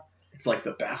casino. It's like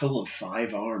the Battle of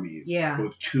 5 Armies. Yeah.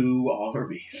 With 2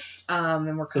 armies.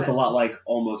 And so it's a lot like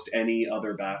almost any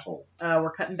other battle.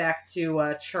 We're cutting back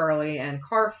to Charlie and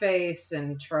Carface,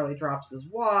 and Charlie drops his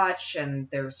watch, and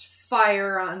there's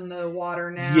fire on the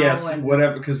water now. Yes,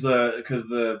 whatever, because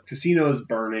the casino is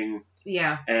burning.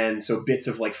 Yeah. And so bits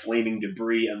of flaming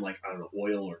debris and I don't know,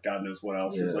 oil or God knows what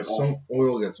else is some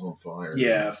oil gets on fire.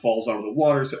 Yeah, falls onto the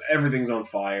water, so everything's on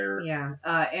fire. Yeah.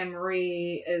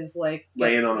 Anne-Marie is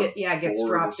laying on gets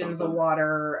dropped into the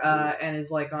water and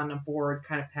is on a board,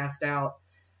 kind of passed out.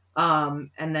 And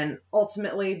then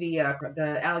ultimately the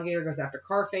alligator goes after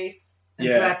Carface. And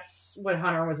so that's what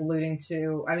Hunter was alluding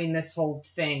to. I mean, this whole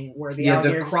thing where the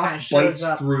alligator just kind of shows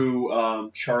up. bites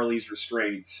through Charlie's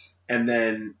restraints and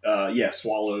then,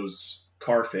 swallows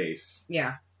Carface.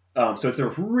 Yeah. So it's a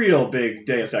real big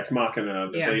Deus Ex Machina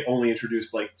that they only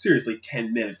introduced, seriously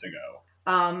 10 minutes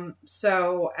ago.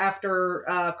 So after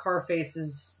Carface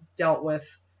is dealt with,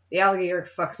 the alligator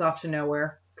fucks off to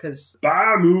nowhere.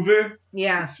 Bye, movie!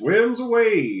 Yeah. It swims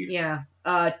away! Yeah.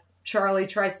 Charlie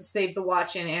tries to save the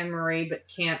watch and Anne-Marie, but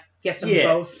can't get them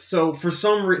both. So for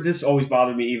some reason, this always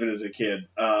bothered me even as a kid.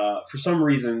 For some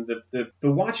reason, the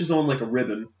watch is on a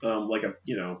ribbon, like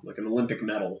an Olympic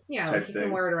medal type thing.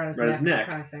 Can wear it around his neck.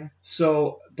 Kind of thing.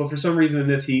 So, but for some reason in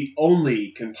this, he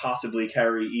only can possibly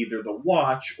carry either the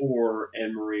watch or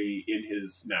Anne-Marie in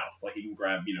his mouth. He can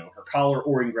grab, her collar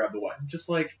or he can grab the watch. I'm just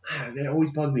that always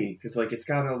bugged me because it's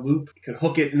got a loop. He could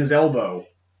hook it in his elbow.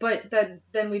 but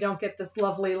then we don't get this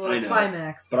lovely little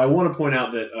climax. But I want to point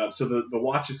out that so the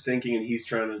watch is sinking, and he's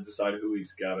trying to decide who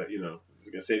he's got to, he's going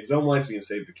to save his own life, he's going to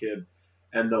save the kid,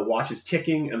 and the watch is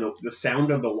ticking, and the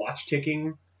sound of the watch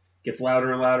ticking gets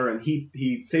louder and louder, and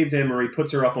he saves Anne-Marie,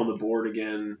 puts her up on the board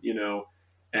again,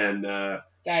 and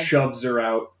shoves her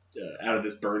out of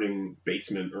this burning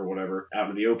basement or whatever, out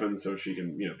in the open so she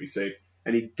can, be safe.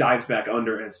 And he dives back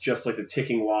under, and it's just like the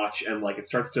ticking watch, and like it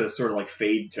starts to sort of like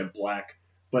fade to black.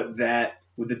 But that,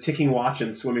 with the ticking watch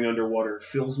and swimming underwater,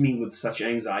 fills me with such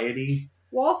anxiety.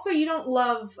 Well, also, you don't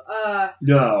love...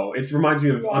 No, it reminds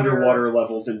me of underwater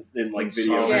levels in like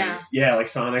video games. Yeah, like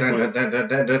Sonic. You got that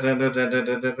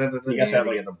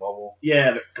like in the bubble.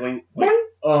 Yeah, the cling. Like,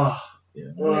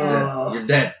 you're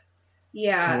dead.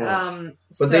 Yeah.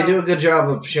 But they do a good job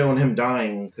of showing him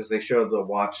dying because they show the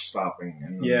watch stopping.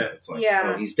 And it's like,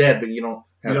 oh, he's dead, but you don't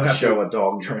have to show a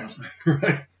dog drowning.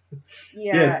 Right.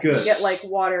 Yeah, it's good. You get like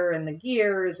water in the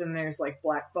gears, and there's like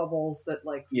black bubbles that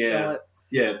like fill it.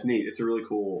 Yeah, it's neat. It's a really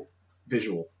cool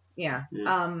visual. Yeah.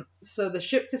 So the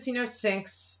ship casino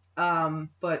sinks,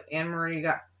 but Anne-Marie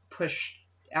got pushed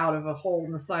out of a hole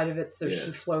in the side of it, so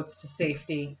she floats to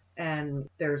safety. And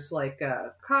there's like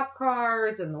cop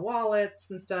cars and the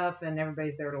wallets and stuff, and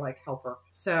everybody's there to like help her.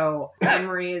 So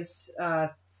Anne-Marie is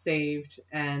saved,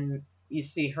 and you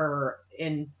see her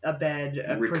in a bed,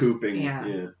 recouping.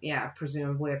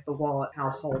 Presumably at the Wallet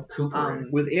household.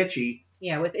 With Itchy.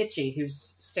 Yeah, with Itchy,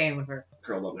 who's staying with her.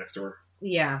 Curled up next door.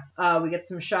 Yeah. We get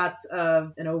some shots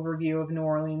of an overview of New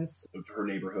Orleans. Of her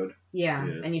neighborhood. Yeah.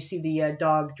 And you see the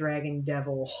dog dragon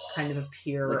devil kind of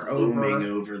appear like looming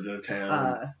over the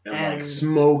town. And like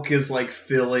smoke is like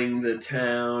filling the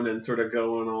town and sort of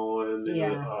going on.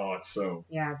 Yeah. It's so...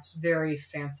 Yeah, it's very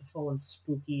fanciful and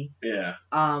spooky. Yeah.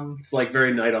 It's like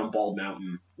very Night on Bald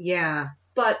Mountain. Yeah.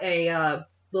 But a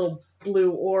little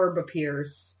blue orb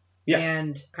appears. Yeah.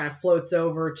 And kind of floats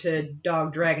over to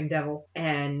Dog Dragon Devil,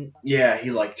 and he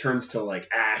like turns to like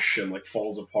ash and like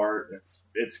falls apart.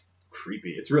 It's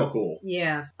creepy. It's real cool.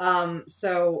 Yeah.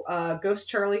 So Ghost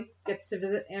Charlie gets to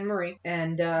visit Anne-Marie,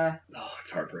 and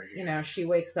it's heartbreaking. She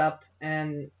wakes up,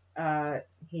 and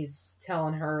he's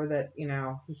telling her that he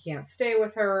can't stay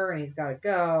with her, and he's got to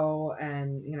go,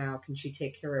 and can she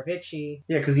take care of Itchy?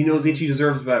 Yeah, because he knows Itchy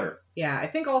deserves better. Yeah, I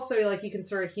think also like you can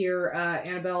sort of hear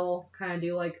Annabelle kind of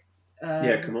do like.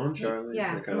 Come on, Charlie.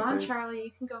 Come on, Charlie.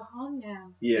 You can go home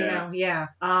now. Yeah.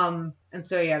 And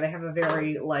so, they have a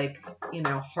very, like,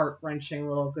 heart-wrenching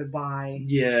little goodbye.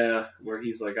 Yeah, where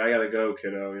he's like, I gotta go,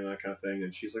 kiddo, that kind of thing.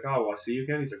 And she's like, oh, I'll see you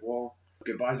again? He's like, well,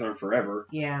 goodbyes aren't forever.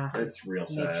 Yeah. It's real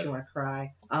sad. Makes you want to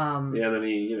cry. And then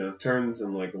he, turns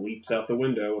and, like, leaps out the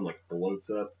window and, like, floats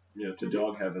up, to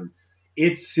dog heaven.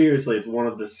 It's one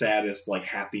of the saddest, like,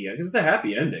 happy, because it's a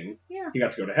happy ending. Yeah. He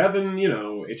got to go to heaven,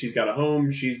 Itchy's got a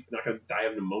home, she's not going to die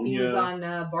of pneumonia. He was on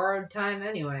borrowed time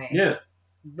anyway. Yeah.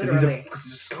 Literally. Because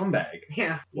he's a scumbag.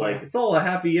 Yeah. It's all a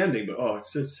happy ending, but,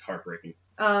 it's just heartbreaking.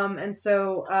 And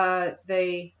so,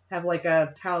 they have, like,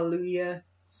 a Hallelujah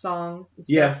song and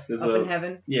stuff in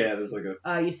heaven. Yeah, there's like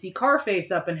a... you see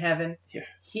Carface up in heaven. Yeah.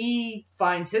 He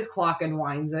finds his clock and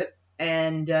winds it.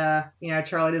 And,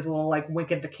 Charlie does a little, like,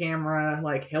 wink at the camera,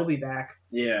 like, he'll be back.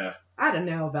 Yeah. I don't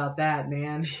know about that,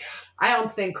 man. Yeah. I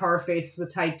don't think Carface is the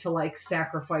type to, like,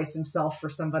 sacrifice himself for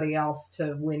somebody else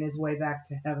to win his way back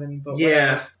to heaven. But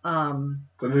yeah. Whatever.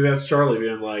 But maybe that's Charlie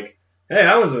being like, hey,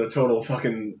 I was a total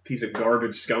fucking piece of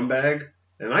garbage scumbag,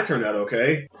 and I turned out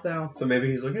okay. So maybe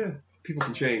he's like, yeah, people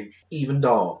can change. Even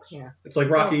dogs. Yeah. It's like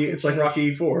Rocky. It's like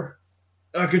Rocky 4.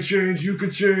 I could change. You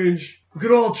could change. We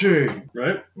could all change,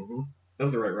 right? Mm-hmm.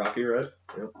 That's the right Rocky, right?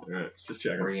 Yep. All right, just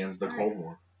checking. Where he ends the Cold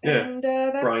War. Yeah. And,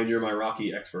 that's... Brian, you're my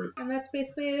Rocky expert. And that's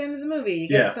basically the end of the movie. You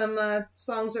get some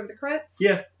songs over the credits.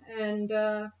 Yeah. And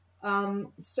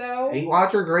so Hate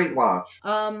watch or great watch?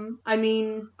 I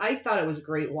mean, I thought it was a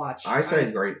great watch. I say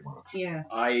great watch. Yeah.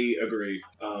 I agree.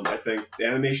 I think the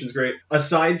animation's great.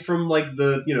 Aside from like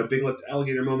the big-lipped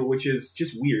alligator moment, which is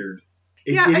just weird.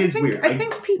 It is weird. I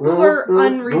think people are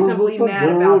unreasonably mad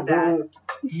about that.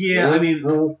 Yeah, I mean,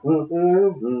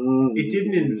 it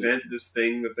didn't invent this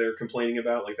thing that they're complaining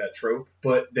about, like that trope,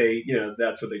 but they,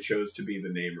 that's what they chose to be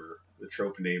the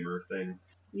trope namer thing.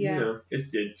 Yeah.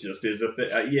 It just is a thing.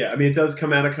 Yeah, I mean, it does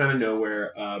come out of kind of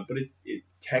nowhere, but it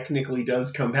technically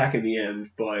does come back in the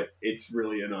end, but it's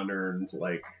really an unearned,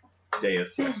 like,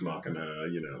 deus ex machina,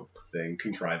 thing,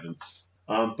 contrivance.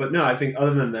 But no, I think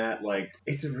other than that, like,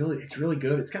 it's really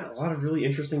good. It's got a lot of really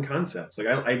interesting concepts. Like,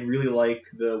 I really like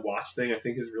the watch thing. I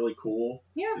think is really cool.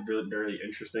 Yeah. It's really very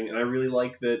interesting, and I really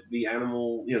like that the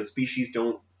animal, species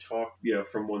don't talk,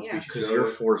 from one species to because another. you're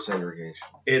for segregation.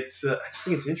 It's I just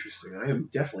think it's interesting. I am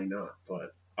definitely not,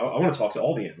 but I want to talk to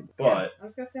all the animals, but I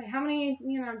was gonna say, how many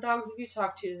dogs have you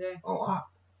talked to today? A lot.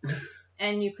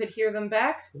 And you could hear them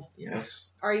back? Yes.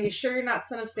 Are you sure you're not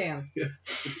Son of Sam?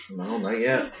 No, not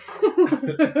yet.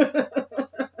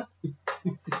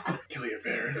 kill your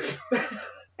parents.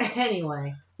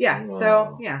 Anyway, yeah.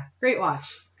 So yeah, great watch.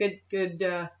 Good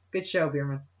show,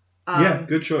 Bierman. Yeah,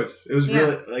 good choice. It was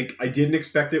really, like, I didn't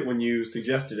expect it when you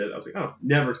suggested it. I was like, oh,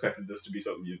 never expected this to be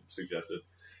something you suggested.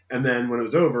 And then when it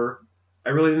was over, I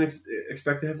really didn't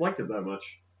expect to have liked it that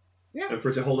much. Yeah. And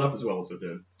for it to hold up as well as it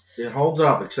did. It holds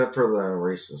up, except for the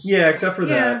racist. Yeah, except for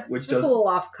that, which does... It's a little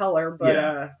off color,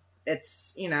 but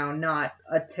it's, not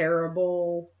a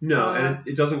terrible... No, and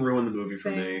it doesn't ruin the movie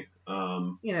for me.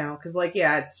 Because,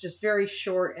 it's just very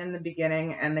short in the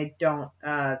beginning, and they don't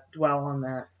dwell on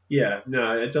that. Yeah,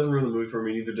 no, it doesn't ruin the movie for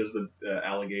me. Neither does the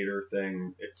alligator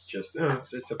thing. It's just,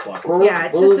 it's a plot. Yeah,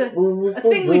 it's just a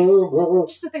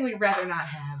thing we'd rather not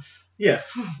have. Yeah.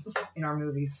 In our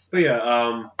movies. But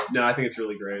yeah, no, I think it's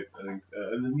really great. I think,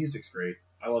 and the music's great.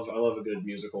 I love a good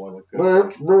musical. I like good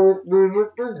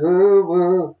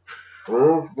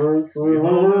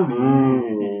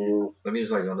When he's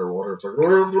like underwater, it's like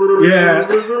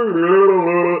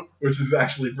which is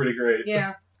actually pretty great.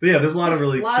 Yeah. But yeah, there's a lot of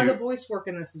really of the voice work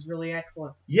in this is really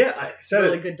excellent. Yeah, I said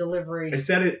really good delivery. I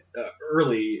said it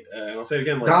early, and I'll say it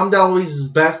again. Like, Dom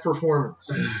DeLuise's best performance.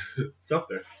 It's up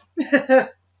there.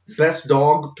 Best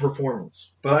dog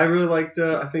performance. But I really liked.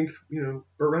 I think Burt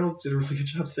Reynolds did a really good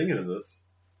job singing in this.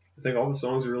 I think all the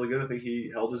songs are really good. I think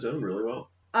he held his own really well.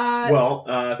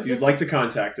 If you'd like to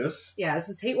contact us. Yeah, this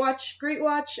is Hate Watch, Great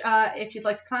Watch. If you'd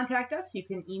like to contact us, you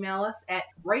can email us at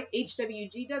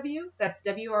HWGW, that's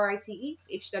WRITE,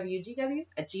 HWGW,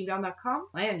 @gmail.com.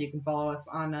 And you can follow us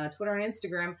on Twitter and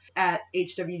Instagram at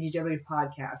HWGW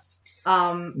Podcast.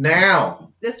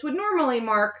 Now. This would normally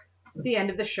mark the end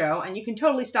of the show, and you can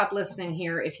totally stop listening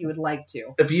here if you would like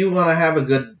to. If you want to have a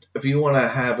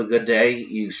good day,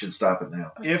 you should stop it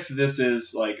now. If this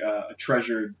is like a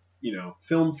treasured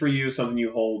film for you, something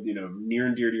you hold, near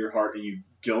and dear to your heart, and you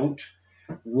don't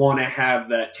want to have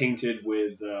that tainted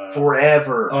with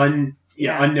forever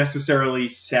unnecessarily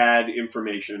sad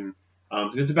information,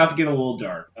 because it's about to get a little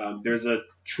dark. There's a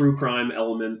true crime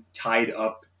element tied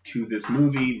up to this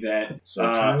movie that... So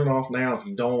turn it off now if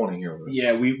you don't want to hear this.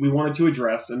 Yeah, we wanted to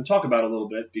address and talk about a little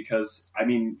bit because,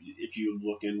 if you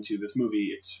look into this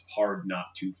movie, it's hard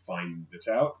not to find this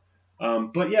out.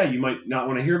 But yeah, you might not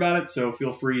want to hear about it, so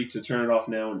feel free to turn it off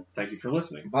now, and thank you for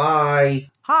listening. Bye.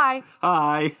 Hi.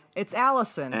 Hi. It's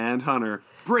Allison. And Hunter.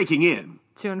 Breaking in.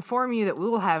 To inform you that we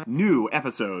will have new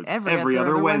episodes every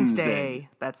other Wednesday.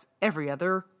 That's every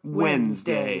other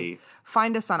Wednesday.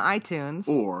 Find us on iTunes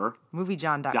or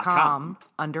moviejohn.com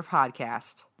under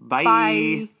podcast.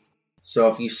 Bye. So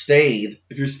if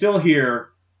you're still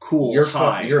here, cool.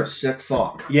 You're a sick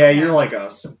fuck. Yeah, you're like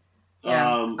us.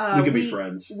 Yeah. We could be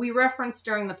friends. We referenced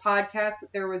during the podcast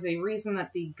that there was a reason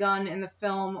that the gun in the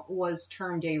film was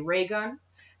termed a ray gun,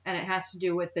 and it has to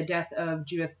do with the death of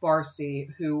Judith Barcy,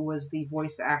 who was the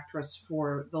voice actress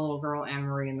for the little girl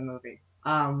Anne-Marie in the movie.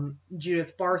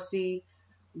 Judith Barcy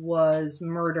was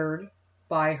murdered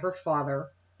by her father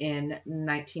in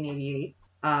 1988.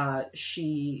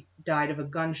 She died of a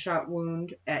gunshot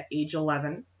wound at age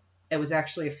 11. It was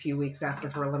actually a few weeks after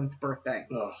her 11th birthday.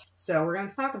 Ugh. So we're going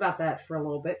to talk about that for a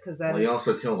little bit because he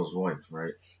also killed his wife,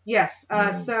 right? Yes.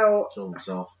 Killed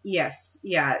himself. Yes.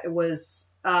 Yeah. It was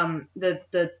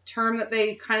the term that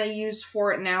they kind of use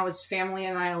for it now is family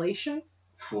annihilation.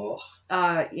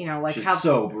 She's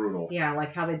so brutal. Yeah,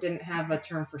 like how they didn't have a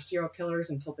term for serial killers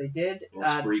until they did. Or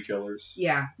spree killers.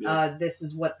 Yeah. This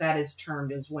is what that is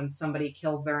termed, is when somebody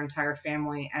kills their entire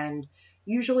family and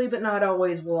usually, but not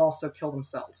always, will also kill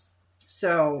themselves.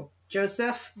 So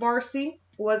Joseph Barcy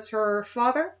was her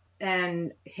father,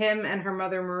 and him and her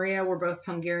mother Maria were both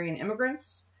Hungarian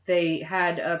immigrants. They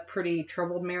had a pretty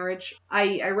troubled marriage.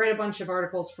 I read a bunch of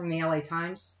articles from the LA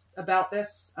Times about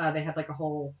this. They had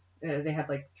they had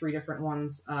 3 different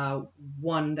ones.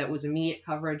 One that was immediate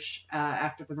coverage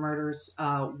after the murders,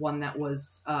 one that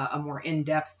was a more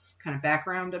in-depth kind of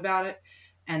background about it,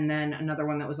 and then another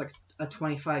one that was like a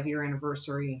 25-year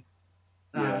anniversary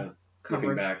coverage.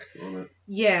 Looking back on it.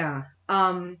 Yeah.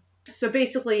 So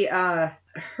basically,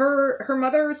 her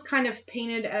mother was kind of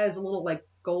painted as a little like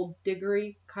gold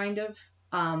diggery kind of,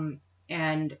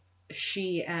 and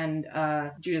she and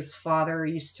Judith's father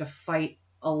used to fight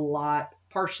a lot,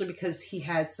 partially because he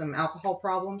had some alcohol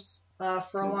problems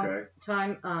for a long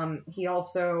time. He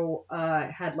also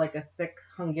had like a thick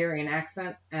Hungarian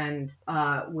accent and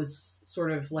was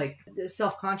sort of like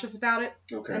self-conscious about it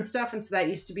and stuff, and so that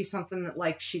used to be something that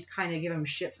like she'd kind of give him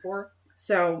shit for.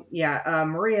 So, yeah,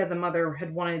 Maria, the mother,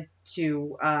 had wanted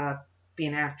to be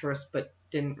an actress, but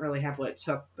didn't really have what it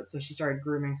took. But so she started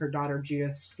grooming her daughter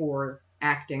Judith for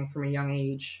acting from a young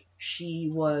age.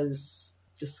 She was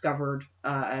discovered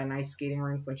at an ice skating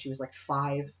rink when she was like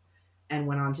 5 and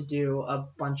went on to do a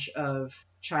bunch of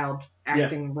child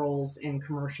acting roles in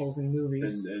commercials and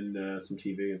movies. And some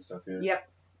TV and stuff, yeah.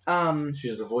 Yep. She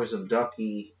was the voice of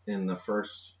Ducky in the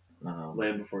first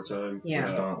Land Before Time. Yeah.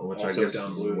 which I also guess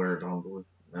Don is Bluth. where Don Bluth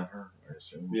met her, I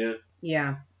assume. Yeah.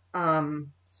 Yeah.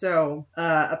 So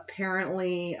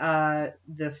apparently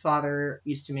the father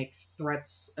used to make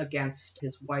threats against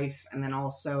his wife and then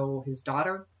also his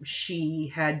daughter.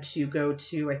 She had to go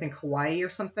to, I think, Hawaii or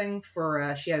something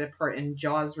for, she had a part in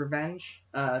Jaws Revenge,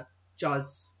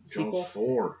 Jaws sequel. Jaws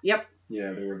 4. Yep.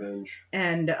 Yeah, The Revenge.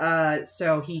 And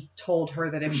so he told her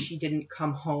that if she didn't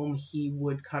come home, he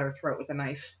would cut her throat with a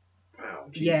knife. Wow,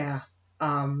 Jesus. Yeah.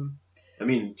 I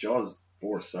mean, Jaws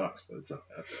 4 sucks, but it's not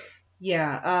that bad.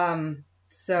 Yeah.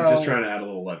 So I'm just trying to add a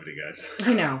little levity, guys.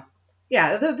 I know.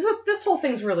 Yeah, this whole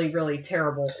thing's really, really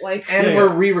terrible. Like, And Yeah.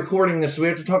 we're re-recording this, so we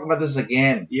have to talk about this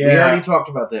again. Yeah. We already talked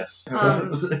about this.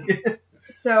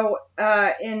 so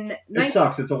in It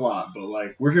sucks. It's a lot, but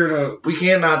like we're here to. We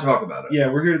cannot talk about it.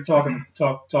 Yeah, we're here to talk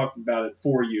about it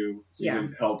for you, so Yeah. you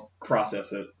can help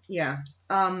process it. Yeah.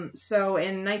 So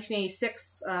in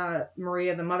 1986,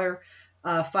 Maria, the mother,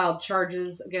 filed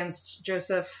charges against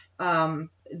Joseph,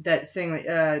 that saying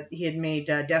that he had made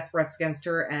death threats against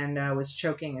her and was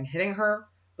choking and hitting her,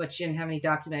 but she didn't have any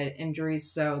documented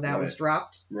injuries, so that was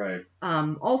dropped. Right.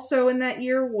 Also in that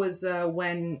year was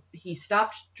when he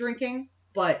stopped drinking,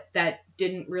 but that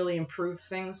didn't really improve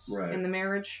things in the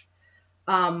marriage.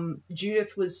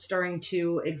 Judith was starting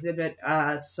to exhibit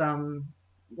some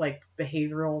like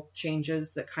behavioral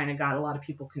changes that kind of got a lot of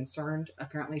people concerned.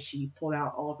 Apparently she pulled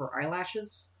out all of her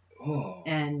eyelashes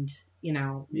and,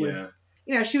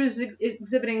 she was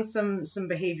exhibiting some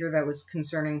behavior that was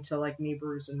concerning to like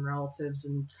neighbors and relatives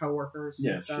and coworkers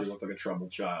and stuff. Yeah, she looked like a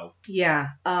troubled child. Yeah.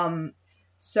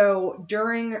 So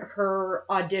during her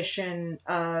audition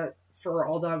for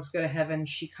All Dogs Go to Heaven,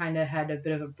 she kind of had a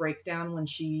bit of a breakdown when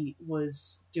she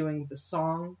was doing the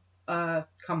song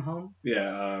Come Home.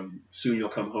 Yeah, Soon You'll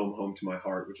Come Home, Home to My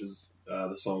Heart, which is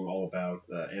the song all about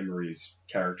Anne-Marie's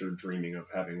character dreaming of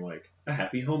having like a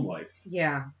happy home life.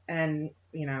 Yeah, and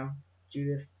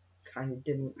Judith kind of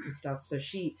didn't and stuff, so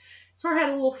she sort of had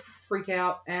a little freak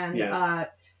out, and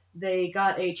they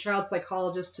got a child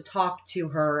psychologist to talk to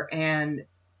her, and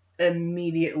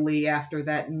immediately after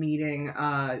that meeting,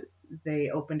 they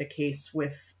opened a case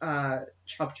with Child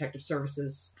Protective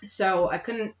Services. So I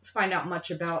couldn't find out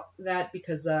much about that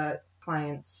because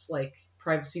clients like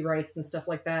privacy rights and stuff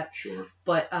like that. Sure.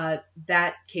 But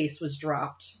that case was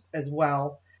dropped as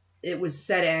well. It was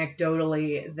said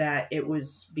anecdotally that it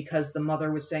was because the mother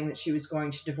was saying that she was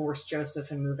going to divorce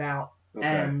Joseph and move out. Okay.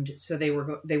 And so they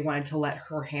wanted to let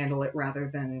her handle it rather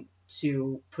than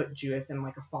to put Judith in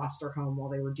like a foster home while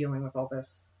they were dealing with all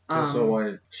this. So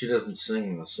why she doesn't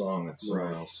sing the song, it's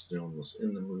someone else doing this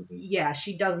in the movie. Yeah,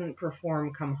 she doesn't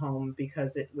perform Come Home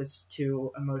because it was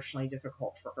too emotionally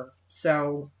difficult for her.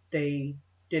 So they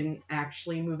didn't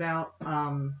actually move out.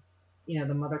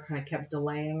 The mother kind of kept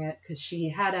delaying it because she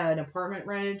had an apartment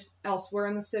rented elsewhere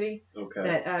in the city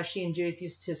that she and Judith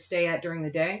used to stay at during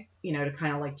the day, to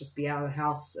kind of like just be out of the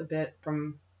house a bit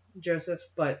from Joseph.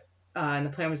 But and the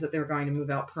plan was that they were going to move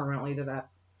out permanently to that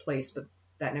place, but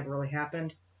that never really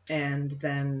happened. And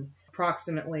then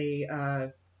approximately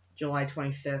July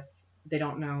 25th, they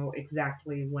don't know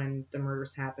exactly when the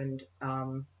murders happened.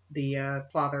 The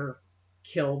father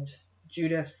killed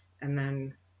Judith and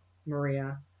then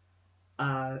Maria,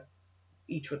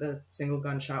 each with a single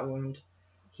gunshot wound.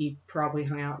 He probably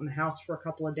hung out in the house for a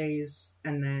couple of days,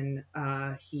 and then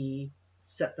he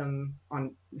set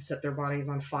their bodies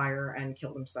on fire and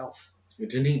killed himself.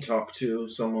 Didn't he talk to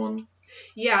someone?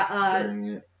 Yeah. During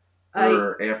it?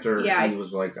 Or after he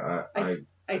was like,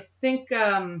 I think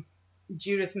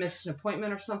Judith missed an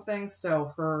appointment or something,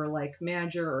 so her like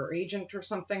manager or agent or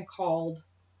something called.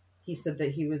 He said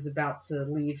that he was about to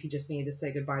leave. He just needed to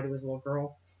say goodbye to his little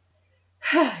girl.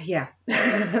 Yeah.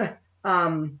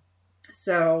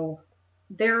 So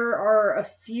there are a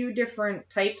few different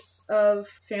types of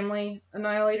family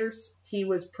annihilators. He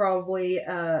was probably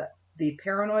the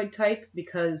paranoid type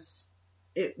because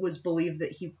it was believed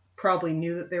that he probably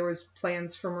knew that there was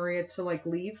plans for Maria to like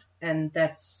leave, and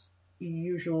that's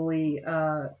usually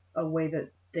a way that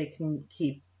they can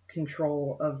keep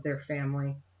control of their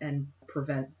family and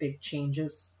prevent big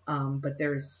changes. But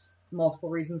there's multiple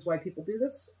reasons why people do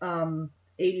this.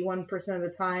 81% of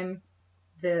the time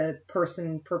the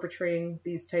person perpetrating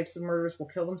these types of murders will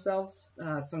kill themselves.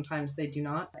 Sometimes they do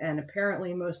not. And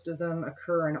apparently most of them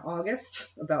occur in August,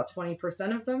 about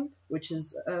 20% of them, which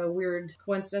is a weird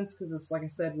coincidence because this, like I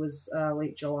said, was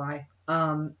late July.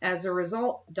 As a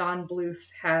result, Don Bluth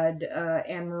had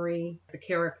Anne-Marie, the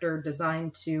character,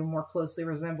 designed to more closely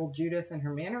resemble Judith in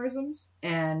her mannerisms.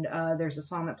 And there's a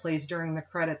song that plays during the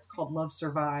credits called Love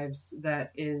Survives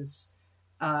that is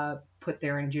put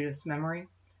there in Judith's memory.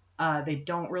 They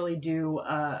don't really do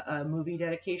a movie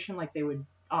dedication like they would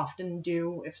often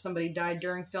do if somebody died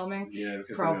during filming. Yeah,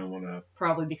 because they don't want to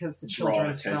probably because the draw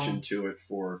children's attention film. to it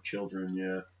for children.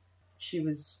 Yeah, she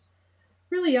was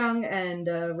really young and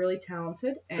really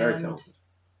talented, and very talented.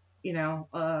 You know,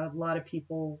 a lot of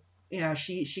people. You know,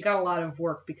 she got a lot of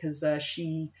work because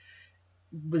she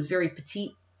was very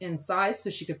petite in size,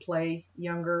 so she could play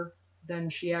younger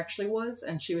than she actually was,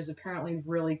 and she was apparently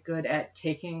really good at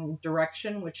taking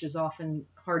direction, which is often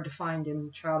hard to find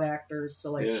in child actors.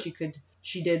 So like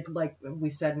she did, like we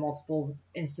said, multiple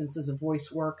instances of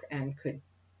voice work and could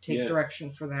take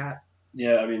direction for that.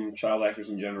 Yeah, I mean, child actors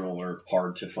in general are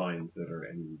hard to find that are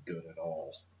any good at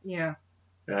all. Yeah.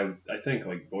 And I think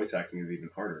like voice acting is even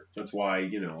harder. That's why,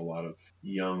 you know, a lot of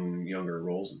younger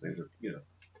roles and things are, you know,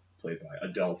 played by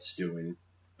adults doing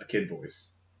a kid voice.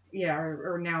 Yeah,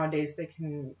 or nowadays they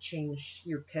can change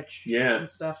your pitch and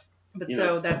stuff. But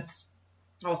that's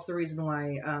also the reason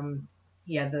why,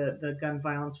 the gun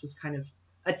violence was kind of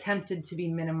attempted to be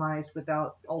minimized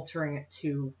without altering it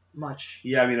too much.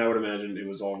 Yeah, I mean, I would imagine it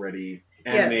was already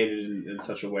animated in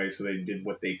such a way so they did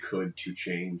what they could to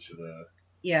change the...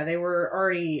 Yeah, they were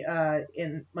already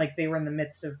they were in the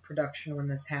midst of production when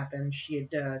this happened. She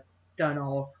had done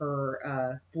all of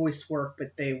her voice work,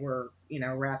 but they were, you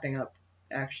know, wrapping up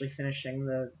actually finishing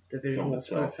the visual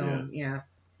film.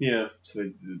 Yeah, so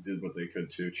they did what they could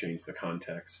to change the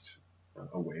context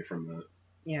away from that.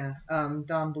 Yeah,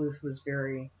 Don Bluth was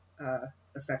very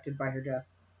affected by her death.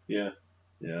 Yeah,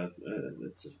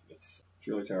 it's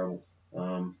really terrible.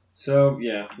 So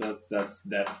yeah, that's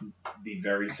the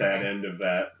very sad end of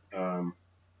that.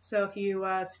 So if you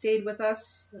stayed with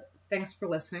us, thanks for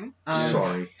listening.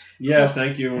 Sorry. Yeah,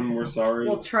 thank you, and we're sorry.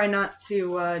 We'll try not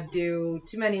to do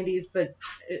too many of these, but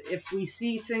if we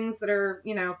see things that are,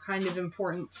 you know, kind of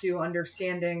important to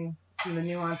understanding some of the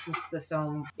nuances to the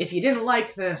film, if you didn't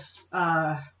like this,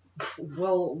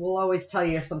 we'll always tell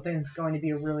you if something's going to be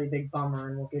a really big bummer,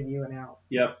 and we'll give you an out.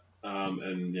 Yep.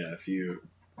 And yeah, if you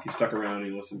stuck around and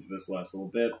you listened to this last little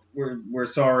bit, we're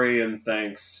sorry and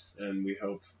thanks, and we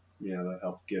hope that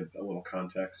helped give a little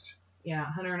context. Yeah,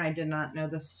 Hunter and I did not know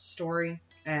this story,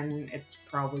 and it's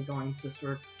probably going to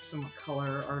sort of somewhat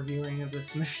color our viewing of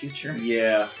this in the future.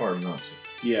 Yeah. It's hard not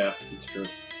to. Yeah, it's true.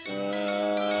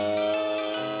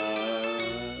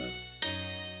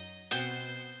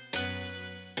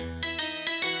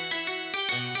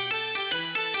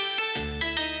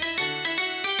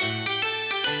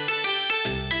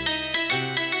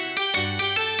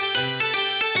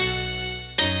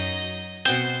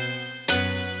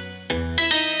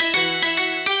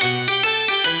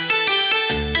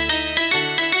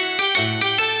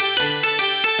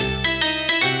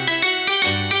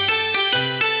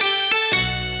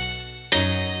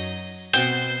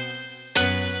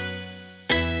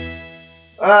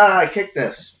 I kicked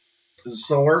this. Does it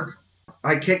still work?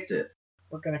 I kicked it.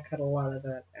 We're going to cut a lot of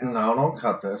that out. No, don't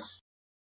cut this.